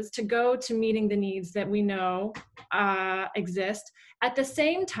resources to go to meeting the needs that we know exist, at the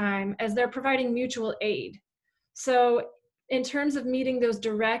same time as they're providing mutual aid. So in terms of meeting those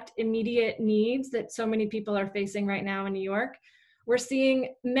direct, immediate needs that so many people are facing right now in New York, we're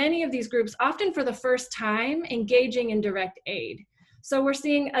seeing many of these groups, often for the first time, engaging in direct aid. So we're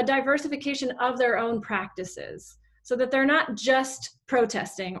seeing a diversification of their own practices, so that they're not just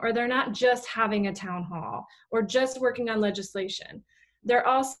protesting, or they're not just having a town hall, or just working on legislation. They're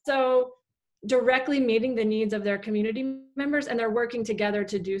also directly meeting the needs of their community members, and they're working together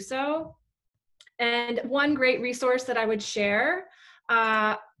to do so. And one great resource that I would share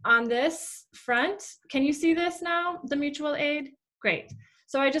on this front, can you see this now, the mutual aid? Great.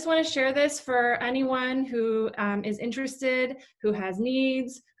 So I just want to share this for anyone who is interested, who has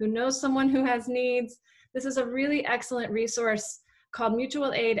needs, who knows someone who has needs. This is a really excellent resource called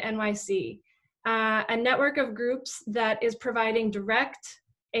Mutual Aid NYC, a network of groups that is providing direct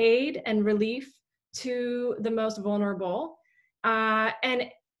aid and relief to the most vulnerable.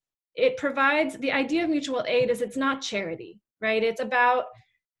 And it provides, the idea of mutual aid is it's not charity, right? It's about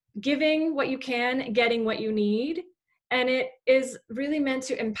giving what you can, getting what you need. And it is really meant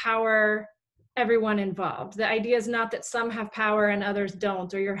to empower everyone involved. The idea is not that some have power and others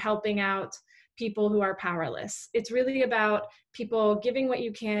don't, or you're helping out people who are powerless. It's really about people giving what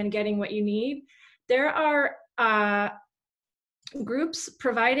you can, getting what you need. There are groups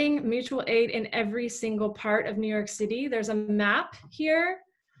providing mutual aid in every single part of New York City. There's a map here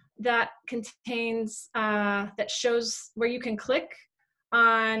that contains, that shows where you can click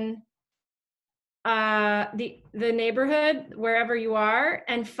on the neighborhood, wherever you are,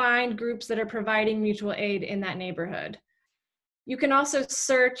 and find groups that are providing mutual aid in that neighborhood. You can also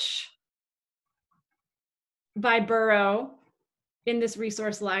search by borough in this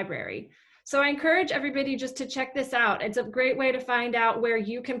resource library. So I encourage everybody just to check this out. It's a great way to find out where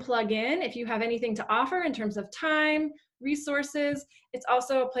you can plug in if you have anything to offer in terms of time, resources. It's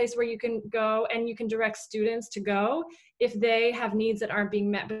also a place where you can go and you can direct students to go if they have needs that aren't being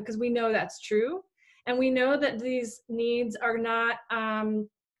met, because we know that's true. And we know that these needs are not,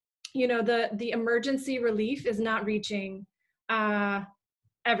 the emergency relief is not reaching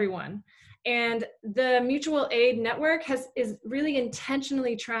everyone. And the mutual aid network is really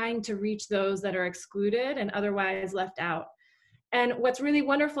intentionally trying to reach those that are excluded and otherwise left out. And what's really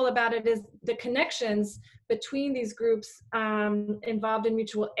wonderful about it is the connections between these groups involved in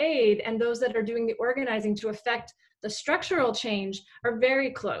mutual aid and those that are doing the organizing to affect the structural change are very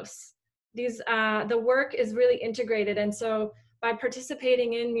close. The work is really integrated. And so by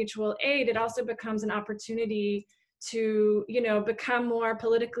participating in mutual aid, it also becomes an opportunity to, become more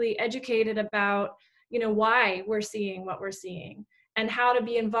politically educated about, why we're seeing what we're seeing and how to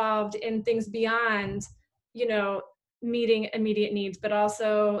be involved in things beyond, meeting immediate needs, but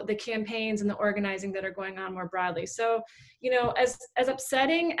also the campaigns and the organizing that are going on more broadly. So, as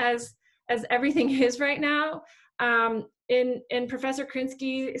upsetting as everything is right now, in Professor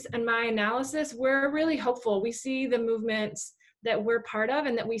Krinsky's and my analysis, we're really hopeful. We see the movements that we're part of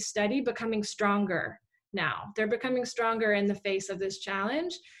and that we study becoming stronger now. They're becoming stronger in the face of this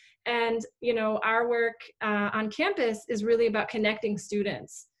challenge. And, our work on campus is really about connecting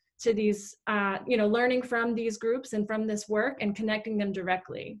students to these, learning from these groups and from this work and connecting them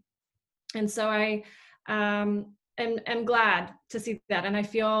directly. And so I am glad to see that. And I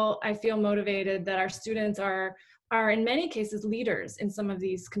feel motivated that our students are in many cases leaders in some of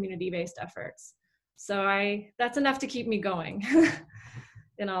these community-based efforts. So that's enough to keep me going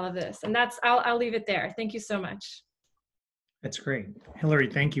in all of this. And I'll leave it there. Thank you so much. That's great. Hillary,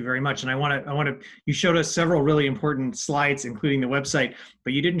 thank you very much. And I want to, you showed us several really important slides, including the website,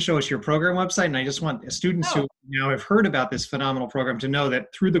 but you didn't show us your program website. And I just want students who now have heard about this phenomenal program to know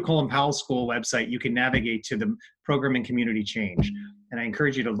that through the Colin Powell School website, you can navigate to the program and community change. And I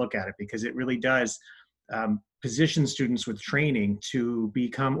encourage you to look at it because it really does position students with training to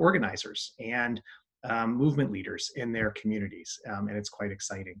become organizers and movement leaders in their communities. And it's quite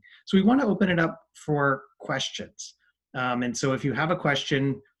exciting. So we want to open it up for questions. And so if you have a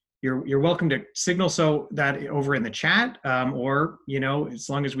question, you're welcome to signal so that over in the chat, or, as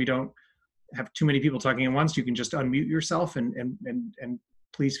long as we don't have too many people talking at once, you can just unmute yourself and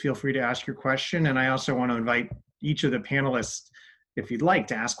please feel free to ask your question. And I also want to invite each of the panelists if you'd like,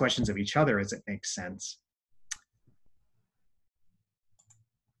 to ask questions of each other as it makes sense.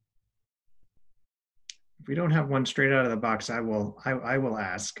 If we don't have one straight out of the box, I will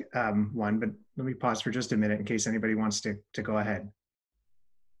ask one, but let me pause for just a minute in case anybody wants to go ahead.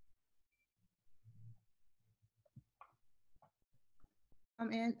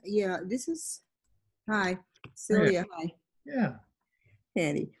 And yeah, this is, hi, Celia, hi. Yeah.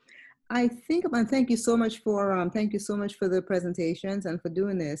 Andy. I think about, thank you so much for the presentations and for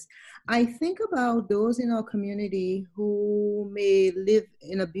doing this. I think about those in our community who may live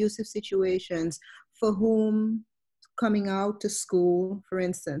in abusive situations, for whom coming out to school, for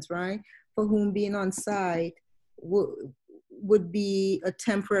instance, right? For whom being on site would be a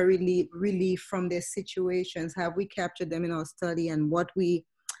temporary relief from their situations. Have we captured them in our study, and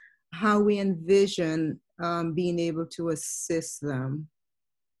how we envision being able to assist them?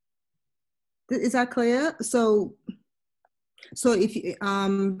 Is that clear? So if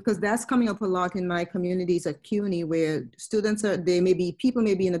because that's coming up a lot in my communities at CUNY, where students people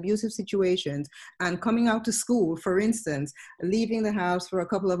may be in abusive situations, and coming out to school, for instance, leaving the house for a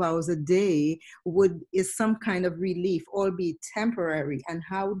couple of hours a day is some kind of relief, albeit temporary. And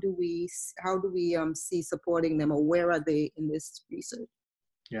how do we see supporting them, or where are they in this research?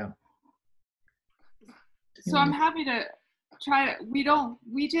 Yeah. So I'm happy to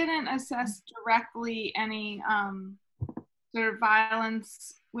we didn't assess directly any sort of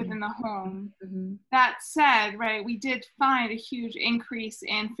violence within the home. Mm-hmm. That said, right, we did find a huge increase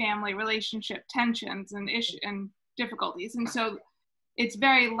in family relationship tensions and difficulties. And so it's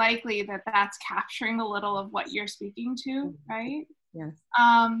very likely that that's capturing a little of what you're speaking to, right? Yes.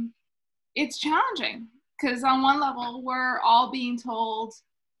 It's challenging because on one level, we're all being told,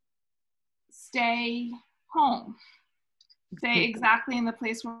 stay home. Stay exactly in the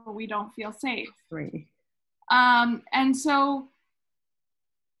place where we don't feel safe. Right. And so,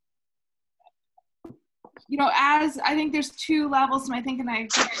 as I think there's two levels to my thinking, I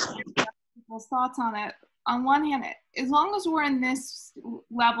get people's thoughts on it. On one hand, as long as we're in this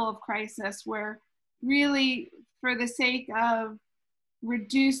level of crisis, where really, for the sake of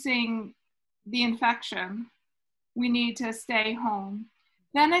reducing the infection, we need to stay home.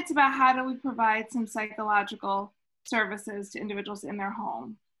 Then it's about how do we provide some psychological services to individuals in their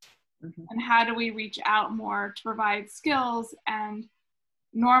home. Mm-hmm. And how do we reach out more to provide skills and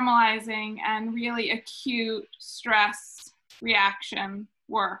normalizing and really acute stress reaction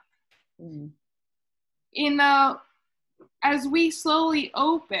work. Mm-hmm. As we slowly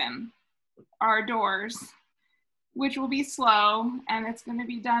open our doors, which will be slow, and it's going to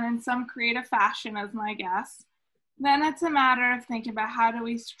be done in some creative fashion, as my guess, then it's a matter of thinking about how do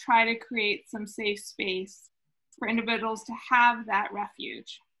we try to create some safe space for individuals to have that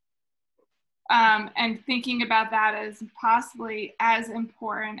refuge. And thinking about that as possibly as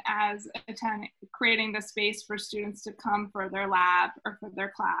important as creating the space for students to come for their lab or for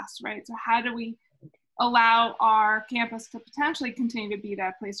their class, right? So how do we allow our campus to potentially continue to be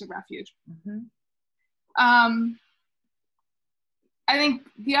that place of refuge? Mm-hmm. I think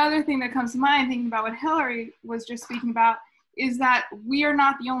the other thing that comes to mind, thinking about what Hillary was just speaking about, is that we are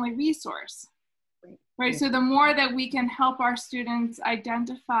not the only resource, right? Yeah. So the more that we can help our students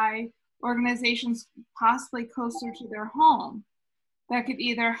identify organizations possibly closer to their home that could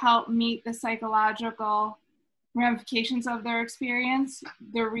either help meet the psychological ramifications of their experience,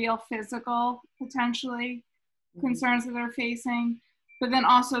 the real physical, potentially, concerns that they're facing, but then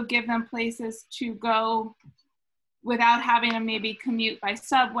also give them places to go without having to maybe commute by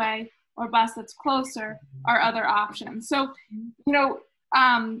subway or bus that's closer, are other options. So,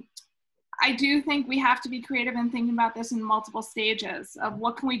 I do think we have to be creative in thinking about this in multiple stages of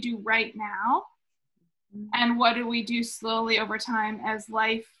what can we do right now and what do we do slowly over time as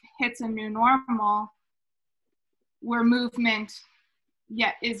life hits a new normal where movement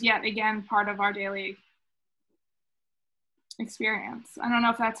is yet again part of our daily experience. I don't know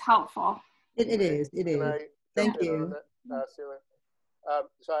if that's helpful. It is. Thank you. So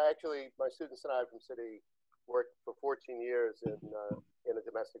my students and I from City worked for 14 years in a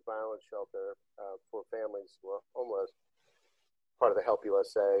domestic violence shelter for families who are homeless, part of the Help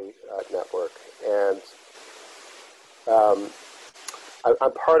USA network. And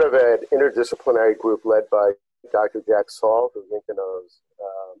I'm part of an interdisciplinary group led by Dr. Jack Saul, who Zinka knows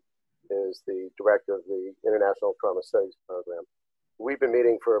is the director of the International Trauma Studies Program. We've been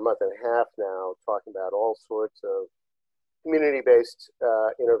meeting for a month and a half now, talking about all sorts of community-based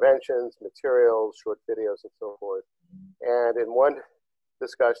interventions, materials, short videos, and so forth. And in one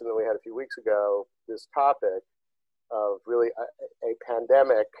discussion that we had a few weeks ago, this topic of really a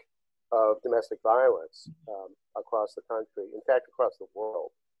pandemic of domestic violence across the country, in fact, across the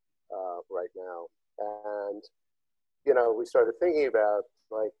world right now. And, you know, we started thinking about,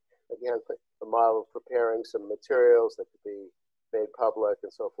 like, again, the model of preparing some materials that could be made public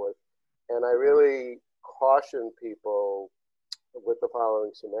and so forth. And I really caution people with the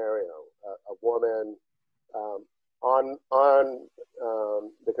following scenario. A woman on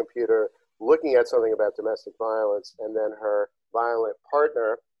the computer looking at something about domestic violence, and then her violent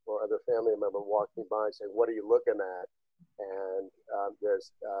partner or other family member walking by and saying, "What are you looking at?" And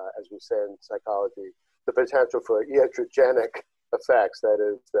there's, as we say in psychology, the potential for iatrogenic effects. That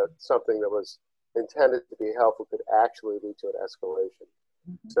is, that something that was intended to be helpful could actually lead to an escalation.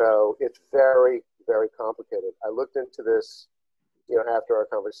 So it's very, very complicated. I looked into this, you know, after our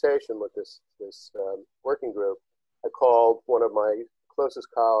conversation with this working group. I called one of my closest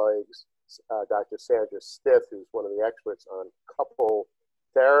colleagues, Dr. Sandra Stith, who's one of the experts on couple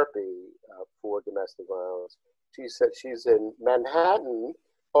therapy for domestic violence. She said she's in Manhattan,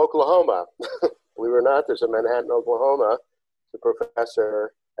 Oklahoma. Believe it or not, there's a Manhattan, Oklahoma. She's a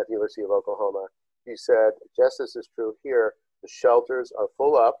professor at the University of Oklahoma. She said, just as is true here, the shelters are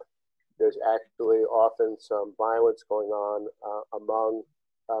full up. There's actually often some violence going on among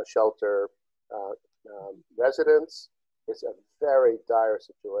shelter residents. It's a very dire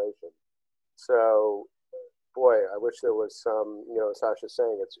situation. So, boy, I wish there was some, you know, Sasha's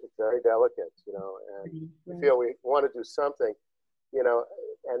saying, it's very delicate, you know, and we feel we want to do something, you know,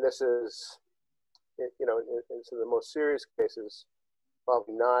 and this is, you know, in some of the most serious cases,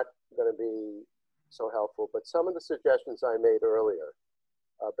 probably not going to be so helpful, but some of the suggestions I made earlier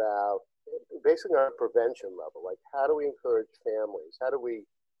about basically on a prevention level, like how do we encourage families? How do we,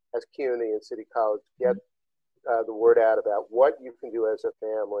 as CUNY and City College, get the word out about what you can do as a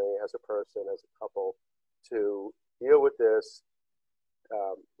family, as a person, as a couple, to deal with this,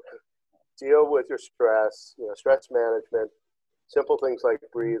 deal with your stress, you know, stress management, simple things like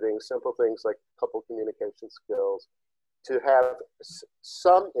breathing, simple things like couple communication skills, to have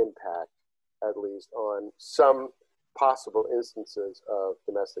some impact, at least, on some possible instances of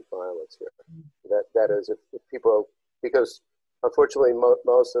domestic violence here. That is, if people, because unfortunately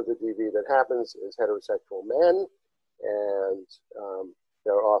most of the DV that happens is heterosexual men, and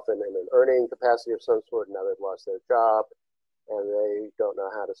they're often in an earning capacity of some sort. Now they've lost their job, and they don't know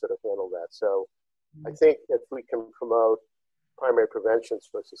how to sort of handle that. So I think if we can promote primary prevention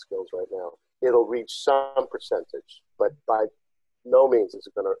sorts of skills right now, it'll reach some percentage, but by no means is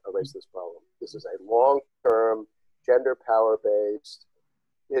it going to erase this problem. This is a long-term, gender power-based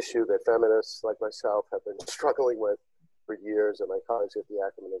issue that feminists like myself have been struggling with for years, and my colleagues at the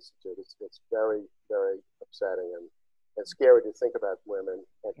Ackerman Institute. It's very, very upsetting and scary to think about women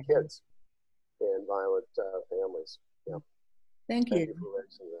and kids in violent families. Yeah. Thank you. Thank you for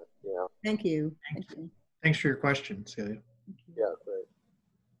raising that. Yeah. Thank you. Thank you. Thanks for your question, Celia. Yeah,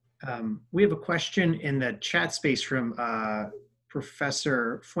 great. We have a question in the chat space from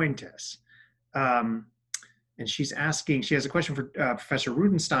Professor Fuentes. And she's asking, she has a question for Professor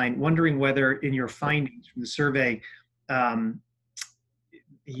Rudenstine, wondering whether in your findings from the survey,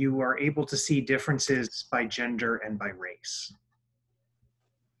 you are able to see differences by gender and by race.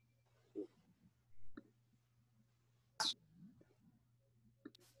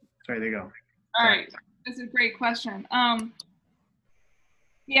 Sorry, there you go. All right, that's a great question.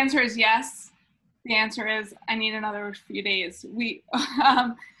 The answer is yes. The answer is I need another few days.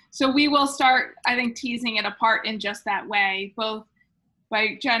 So we will start, I think, teasing it apart in just that way, both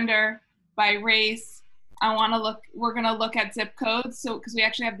by gender, by race. We're gonna look at zip codes, so because we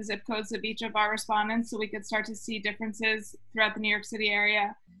actually have the zip codes of each of our respondents, so we could start to see differences throughout the New York City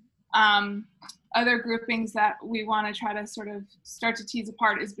area. Other groupings that we want to try to sort of start to tease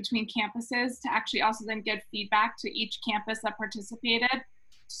apart is between campuses, to actually also then get feedback to each campus that participated,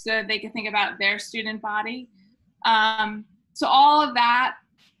 so they can think about their student body. So all of that,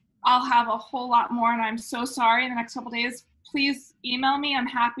 I'll have a whole lot more, and I'm so sorry in the next couple of days. Please email me. I'm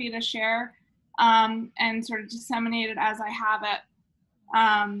happy to share and sort of disseminate it as I have it.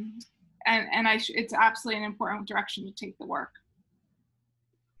 It's absolutely an important direction to take the work.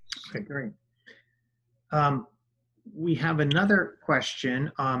 Okay, great. We have another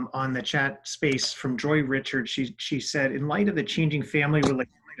question on the chat space from Joy Richards. She said, in light of the changing family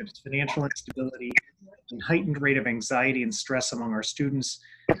relationships, financial instability, and heightened rate of anxiety and stress among our students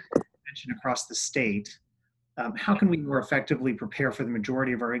across the state, how can we more effectively prepare for the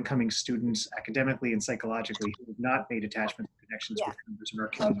majority of our incoming students academically and psychologically who have not made attachment connections with members of our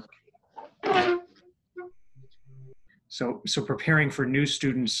community? So preparing for new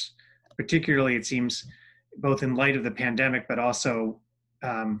students, particularly it seems, both in light of the pandemic, but also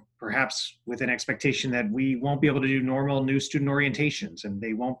perhaps with an expectation that we won't be able to do normal new student orientations, and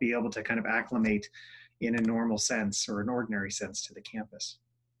they won't be able to kind of acclimate in a normal sense or an ordinary sense to the campus.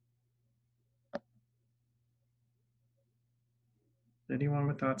 Anyone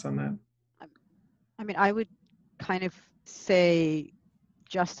with thoughts on that? I mean, I would kind of say,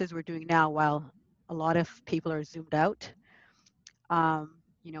 just as we're doing now, while a lot of people are zoomed out,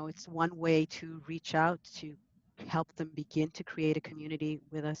 you know, it's one way to reach out to help them begin to create a community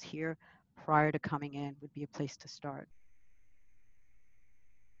with us here prior to coming in would be a place to start.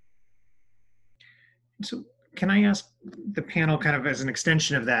 So can I ask the panel kind of as an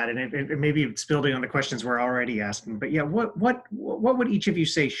extension of that, and it maybe it's building on the questions we're already asking, but yeah, what would each of you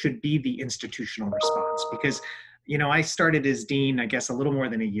say should be the institutional response? Because, you know, I started as dean, I guess, a little more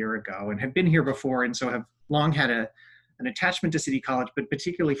than a year ago, and have been here before, and so have long had an attachment to City College, but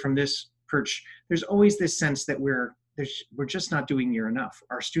particularly from this perch, there's always this sense that we're just not doing near enough.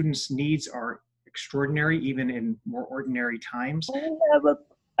 Our students' needs are extraordinary, even in more ordinary times.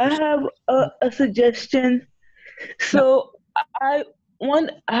 I have a suggestion. So hi,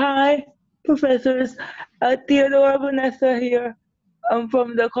 professors. Theodore, Vanessa here. I'm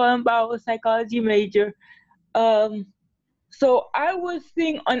from the Caldwell psychology major. So I was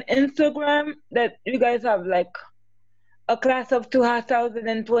seeing on Instagram that you guys have like a class of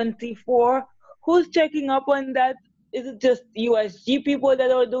 2024. Who's checking up on that? Is it just USG people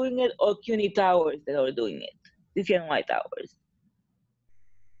that are doing it, or CUNY Towers that are doing it? CCNY Towers.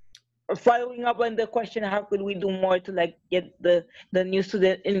 Or following up on the question, how could we do more to like get the new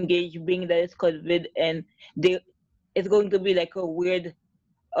student engaged, being that it's COVID and it's going to be like a weird,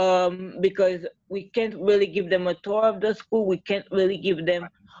 because we can't really give them a tour of the school. We can't really give them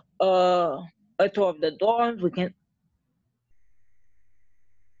a tour of the dorms. We can't.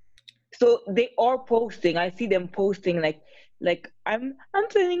 So they are posting. I see them posting like I'm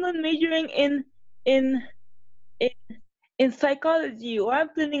planning on majoring in psychology, or I'm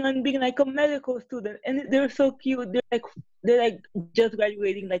planning on being like a medical student, and they're so cute. They're like just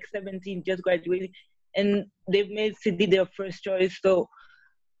graduating, like 17, just graduating, and they've made City their first choice. So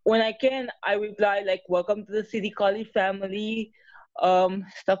when I can, I reply like, "Welcome to the City College family,"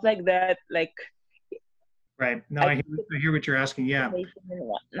 stuff like that. Like, right? No, I hear what you're asking. Yeah.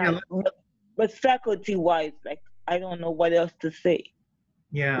 But faculty-wise, like, I don't know what else to say.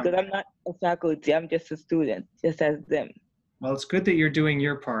 Yeah. Because I'm not a faculty, I'm just a student, just as them. Well, it's good that you're doing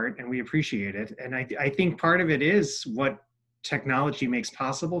your part, and we appreciate it. And I think part of it is what technology makes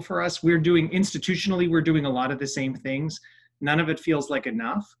possible for us. We're doing institutionally, we're doing a lot of the same things. None of it feels like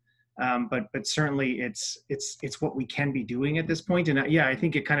enough, but certainly it's what we can be doing at this point. And yeah, I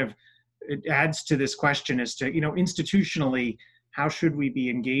think it adds to this question as to, you know, institutionally, how should we be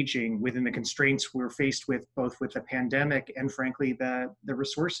engaging within the constraints we're faced with, both with the pandemic and frankly, the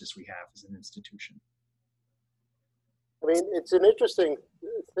resources we have as an institution? I mean, it's an interesting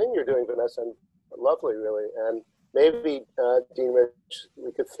thing you're doing, Vanessa, and lovely, really. And maybe, Dean Rich,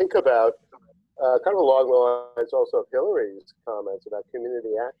 we could think about kind of along the lines also of Hillary's comments about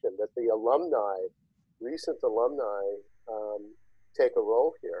community action, that the recent alumni take a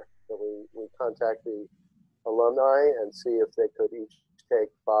role here. That we contact the alumni and see if they could each take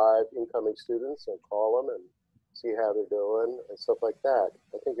 5 incoming students and call them and see how they're doing and stuff like that.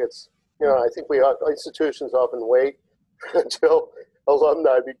 I think it's, you know, I think institutions often wait until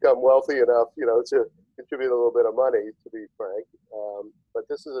alumni become wealthy enough, you know, to contribute a little bit of money, to be frank. But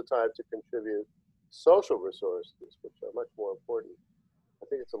this is a time to contribute social resources, which are much more important. I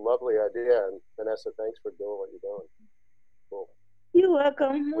think it's a lovely idea, and Vanessa, thanks for doing what you're doing. Cool. You're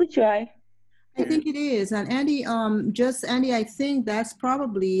welcome. We'll try. I think it is. And Andy, Andy, I think that's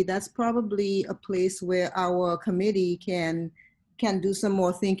probably a place where our committee can do some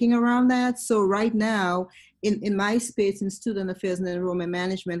more thinking around that. So right now, in my space in student affairs and enrollment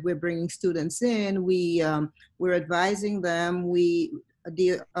management, we're bringing students in. We're advising them.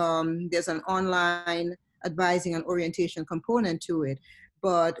 There's an online advising and orientation component to it.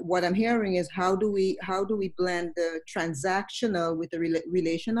 But what I'm hearing is how do we blend the transactional with the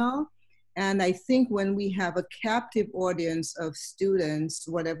relational? And I think when we have a captive audience of students,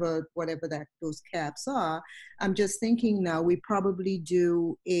 whatever those caps are, I'm just thinking now we probably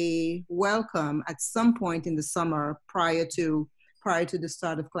do a welcome at some point in the summer prior to the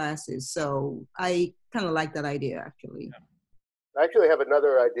start of classes. So I kind of like that idea, actually. I actually have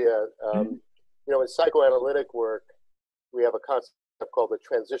another idea. You know, in psychoanalytic work, we have a concept called the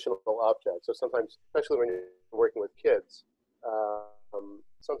transitional object. So sometimes, especially when you're working with kids,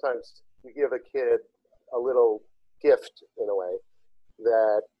 sometimes you give a kid a little gift in a way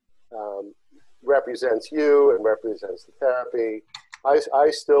that represents you and represents the therapy. I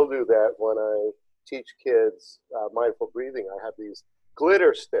still do that when I teach kids mindful breathing. I have these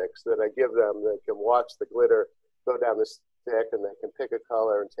glitter sticks that I give them that can watch the glitter go down the stick, and they can pick a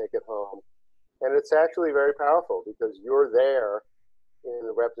color and take it home. And it's actually very powerful because you're there in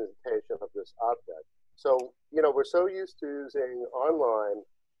the representation of this object. So, you know, we're so used to using online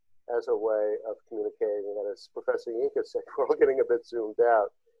as a way of communicating, and as Professor Yinka said, we're all getting a bit zoomed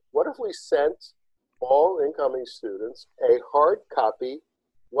out. What if we sent all incoming students a hard copy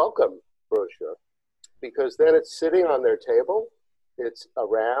welcome brochure? Because then it's sitting on their table, it's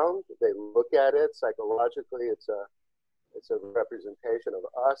around, they look at it psychologically, it's a representation of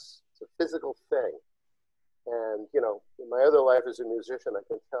us, it's a physical thing. And, you know, in my other life as a musician, I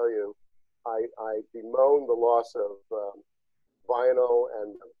can tell you, I bemoan the loss of vinyl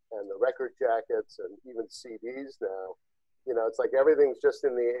and the record jackets and even CDs now. You know, it's like everything's just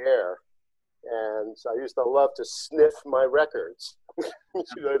in the air. And so I used to love to sniff my records,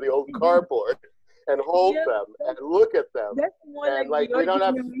 you know, the old cardboard, and hold them and look at them. That's more and like we don't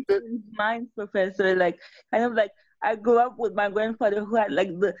have mind, Professor. Like, kind of like, I grew up with my grandfather who had like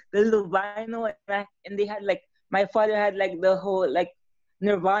the little vinyl, and they had like, my father had like the whole like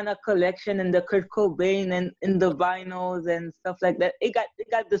Nirvana collection and the Kurt Cobain and in the vinyls and stuff like that. It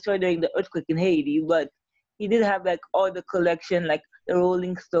got destroyed during the earthquake in Haiti, but he did have like all the collection, like the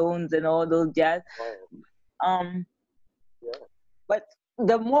Rolling Stones and all those jazz. Yeah. But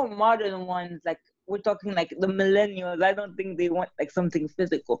the more modern ones, like we're talking like the millennials, I don't think they want like something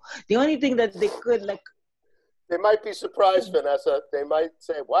physical. The only thing that they could like, they might be surprised, Vanessa. They might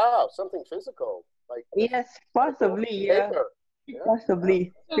say, "Wow, something physical." Like yes, possibly, yeah. Paper.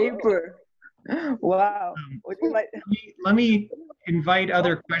 Possibly paper. Wow. Let me invite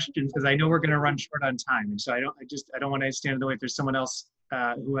other questions, because I know we're going to run short on time, and so I don't want to stand in the way if there's someone else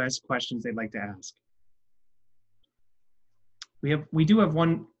who has questions they'd like to ask. We do have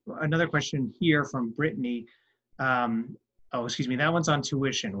another question here from Brittany. Oh, excuse me, that one's on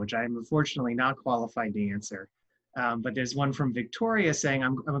tuition, which I'm unfortunately not qualified to answer. But there's one from Victoria saying,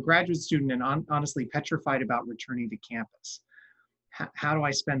 I'm a graduate student and honestly petrified about returning to campus. How do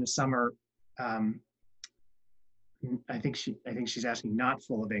I spend the summer? I think she's asking, not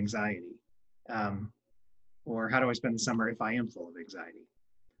full of anxiety, or how do I spend the summer if I am full of anxiety?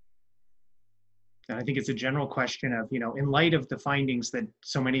 And I think it's a general question of, you know, in light of the findings that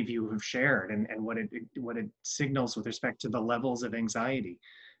so many of you have shared, and what it signals with respect to the levels of anxiety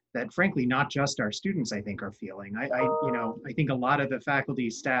that, frankly, not just our students, I think, are feeling. I think a lot of the faculty,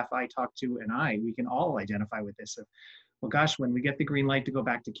 staff I talk to, and we can all identify with this. Well, gosh, when we get the green light to go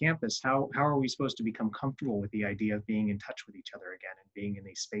back to campus, how are we supposed to become comfortable with the idea of being in touch with each other again and being in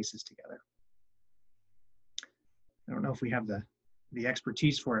these spaces together? I don't know if we have the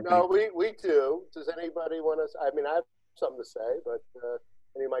expertise for it. No, we do. Does anybody want to? I mean, I have something to say, but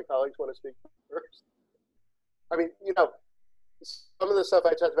any of my colleagues want to speak first? I mean, you know, some of the stuff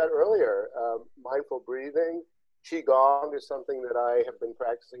I talked about earlier, mindful breathing, Qigong is something that I have been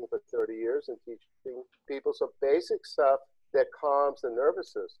practicing for 30 years and teaching people. So basic stuff that calms the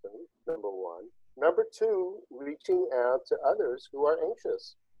nervous system, number one. Number two, reaching out to others who are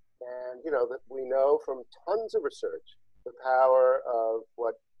anxious. And, you know, that we know from tons of research, the power of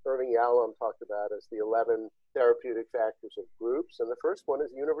what Irving Yalom talked about as the 11 therapeutic factors of groups. And the first one is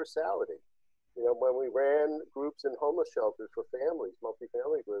universality. You know, when we ran groups in homeless shelters for families,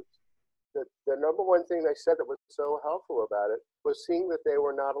 multifamily groups, the number one thing they said that was so helpful about it was seeing that they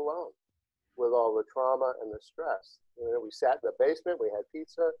were not alone with all the trauma and the stress. You know, we sat in the basement, we had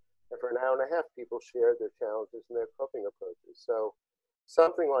pizza, and for an hour and a half, people shared their challenges and their coping approaches. So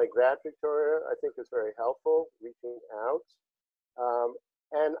something like that, Victoria, I think is very helpful, reaching out.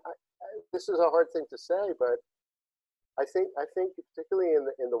 This is a hard thing to say, but I think particularly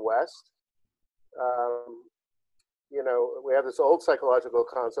in the West, you know, we have this old psychological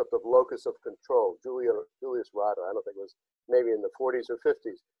concept of locus of control. Julius Rotter, I don't think it was, maybe in the 40s or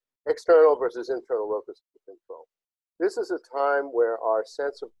 50s, external versus internal locus of control. This is a time where our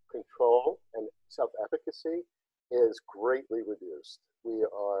sense of control and self-efficacy is greatly reduced. We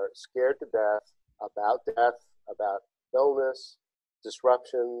are scared to death, about illness,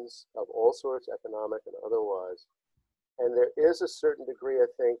 disruptions of all sorts, economic and otherwise. And there is a certain degree, I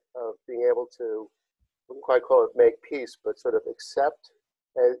think, of being able to, I wouldn't quite call it make peace, but sort of accept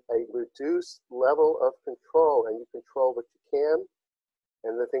a reduced level of control, and you control what you can,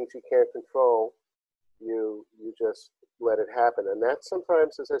 and the things you can't control, you just let it happen. And that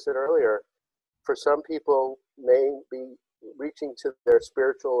sometimes, as I said earlier, for some people may be reaching to their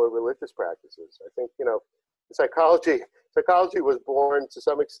spiritual or religious practices. I think, you know, psychology was born to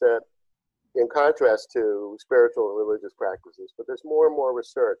some extent in contrast to spiritual and religious practices. But there's more and more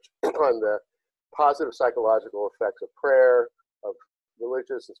research on the positive psychological effects of prayer, of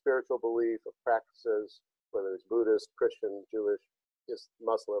religious and spiritual belief, of practices, whether it's Buddhist, Christian, Jewish, just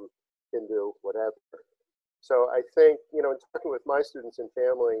Muslim, Hindu, whatever. So I think, in talking with my students in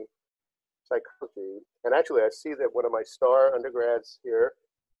family psychology, and actually I see that one of my star undergrads here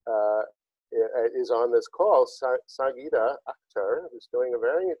is on this call, Sangeeta Akhtar, who's doing a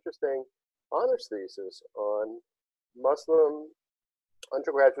very interesting honors thesis on Muslim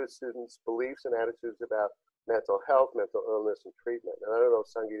undergraduate students' beliefs and attitudes about mental health, mental illness, and treatment. And I don't know,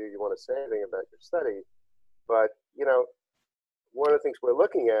 Sangeeta, you want to say anything about your study, but, one of the things we're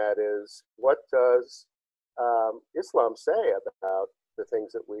looking at is what does Islam say about the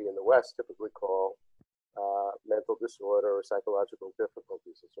things that we in the West typically call mental disorder or psychological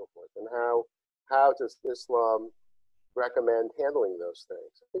difficulties and so forth, and how does Islam recommend handling those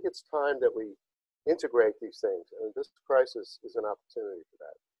things? I think it's time that we integrate these things, and this crisis is an opportunity for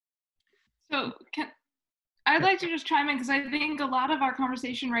that. So I'd like to just chime in, because I think a lot of our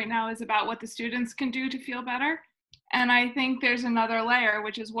conversation right now is about what the students can do to feel better. And I think there's another layer,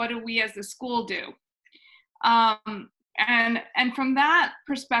 which is what do we as the school do? And from that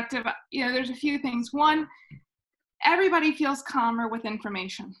perspective, there's a few things. One, everybody feels calmer with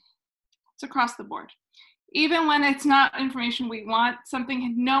information. It's across the board. Even when it's not information we want,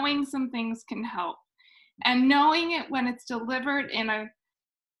 knowing some things can help. And knowing it when it's delivered in a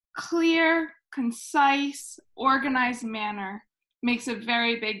clear, concise, organized manner makes a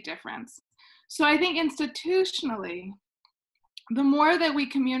very big difference. So I think institutionally, the more that we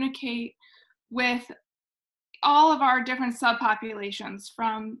communicate with all of our different subpopulations,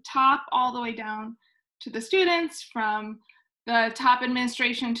 from top all the way down to the students, from the top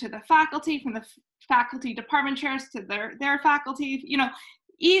administration to the faculty, from the faculty department chairs to their faculty,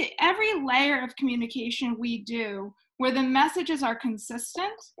 every layer of communication we do where the messages are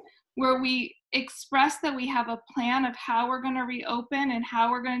consistent, where we express that we have a plan of how we're going to reopen and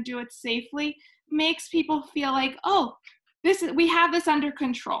how we're going to do it safely, makes people feel like, we have this under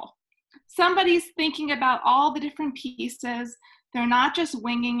control. Somebody's thinking about all the different pieces. They're not just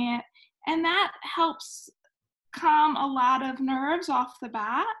winging it. And that helps calm a lot of nerves off the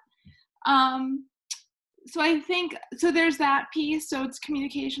bat. So I think, there's that piece. So it's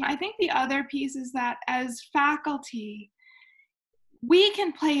communication. I think the other piece is that as faculty, we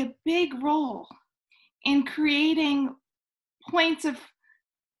can play a big role in creating points of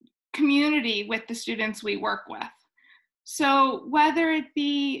community with the students we work with. So whether it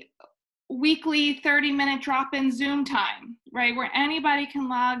be weekly 30-minute drop-in Zoom time, right, where anybody can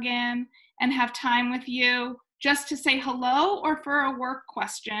log in and have time with you just to say hello or for a work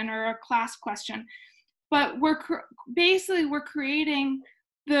question or a class question. But we're creating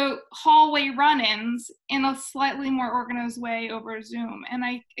the hallway run-ins in a slightly more organized way over Zoom. And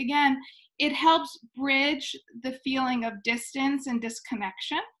it helps bridge the feeling of distance and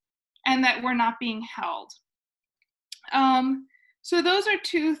disconnection, and that we're not being held. So those are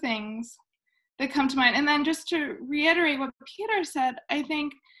two things that come to mind. And then just to reiterate what Peter said, I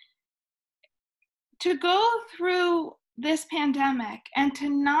think to go through this pandemic and to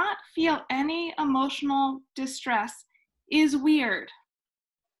not feel any emotional distress is weird.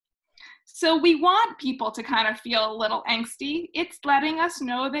 So we want people to kind of feel a little angsty. It's letting us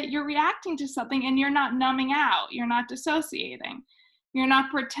know that you're reacting to something and you're not numbing out, you're not dissociating, you're not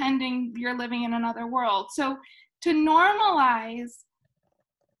pretending you're living in another world. So to normalize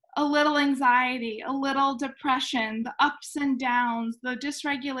a little anxiety, a little depression, the ups and downs, the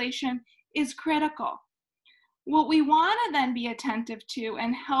dysregulation is critical. What we want to then be attentive to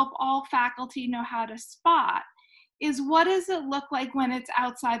and help all faculty know how to spot is, what does it look like when it's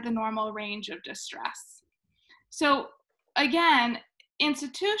outside the normal range of distress? So again,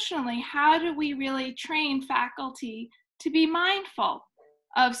 institutionally, how do we really train faculty to be mindful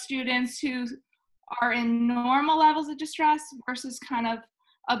of students who are in normal levels of distress versus kind of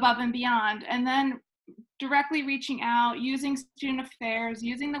above and beyond? And then directly reaching out, using student affairs,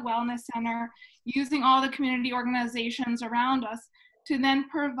 using the wellness center, using all the community organizations around us to then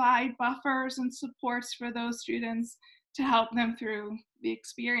provide buffers and supports for those students to help them through the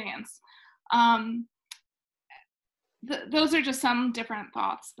experience. Those are just some different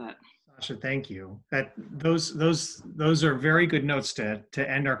thoughts that. Sasha, thank you. Those are very good notes to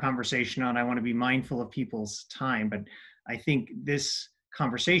end our conversation on. I want to be mindful of people's time, but I think this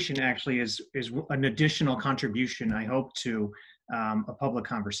conversation actually is an additional contribution, I hope, to a public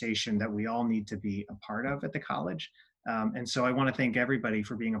conversation that we all need to be a part of at the college. And so I want to thank everybody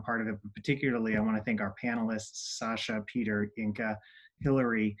for being a part of it, but particularly I want to thank our panelists, Sasha, Peter, Inka,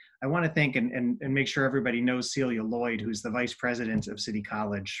 Hillary. I want to thank and make sure everybody knows Celia Lloyd, who's the Vice President of City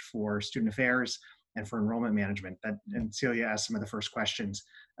College for Student Affairs and for Enrollment Management. And Celia asked some of the first questions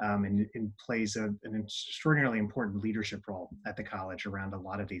and plays an extraordinarily important leadership role at the college around a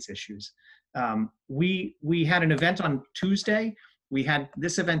lot of these issues. We had an event on Tuesday. We had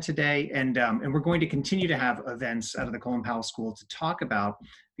this event today, and we're going to continue to have events out of the Colin Powell School to talk about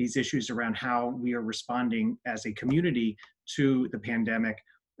these issues around how we are responding as a community to the pandemic.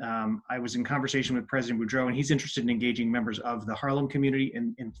 I was in conversation with President Boudreau, and he's interested in engaging members of the Harlem community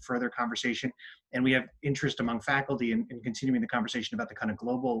in further conversation. And we have interest among faculty in continuing the conversation about the kind of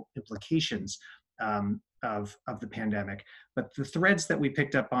global implications of the pandemic. But the threads that we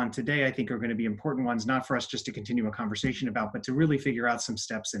picked up on today, I think, are going to be important ones, not for us just to continue a conversation about, but to really figure out some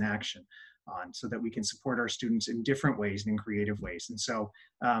steps in action on so that we can support our students in different ways and in creative ways. And so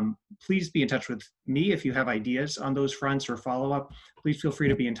please be in touch with me if you have ideas on those fronts or follow-up. Please feel free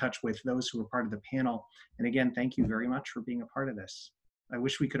to be in touch with those who are part of the panel. And again, thank you very much for being a part of this. I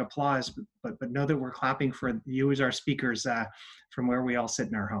wish we could applause, but know that we're clapping for you as our speakers from where we all sit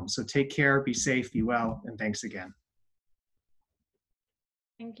in our homes. So take care, be safe, be well, and thanks again.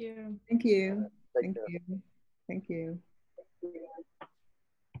 Thank you. Thank you. Thank you. Thank you.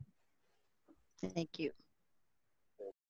 Thank you.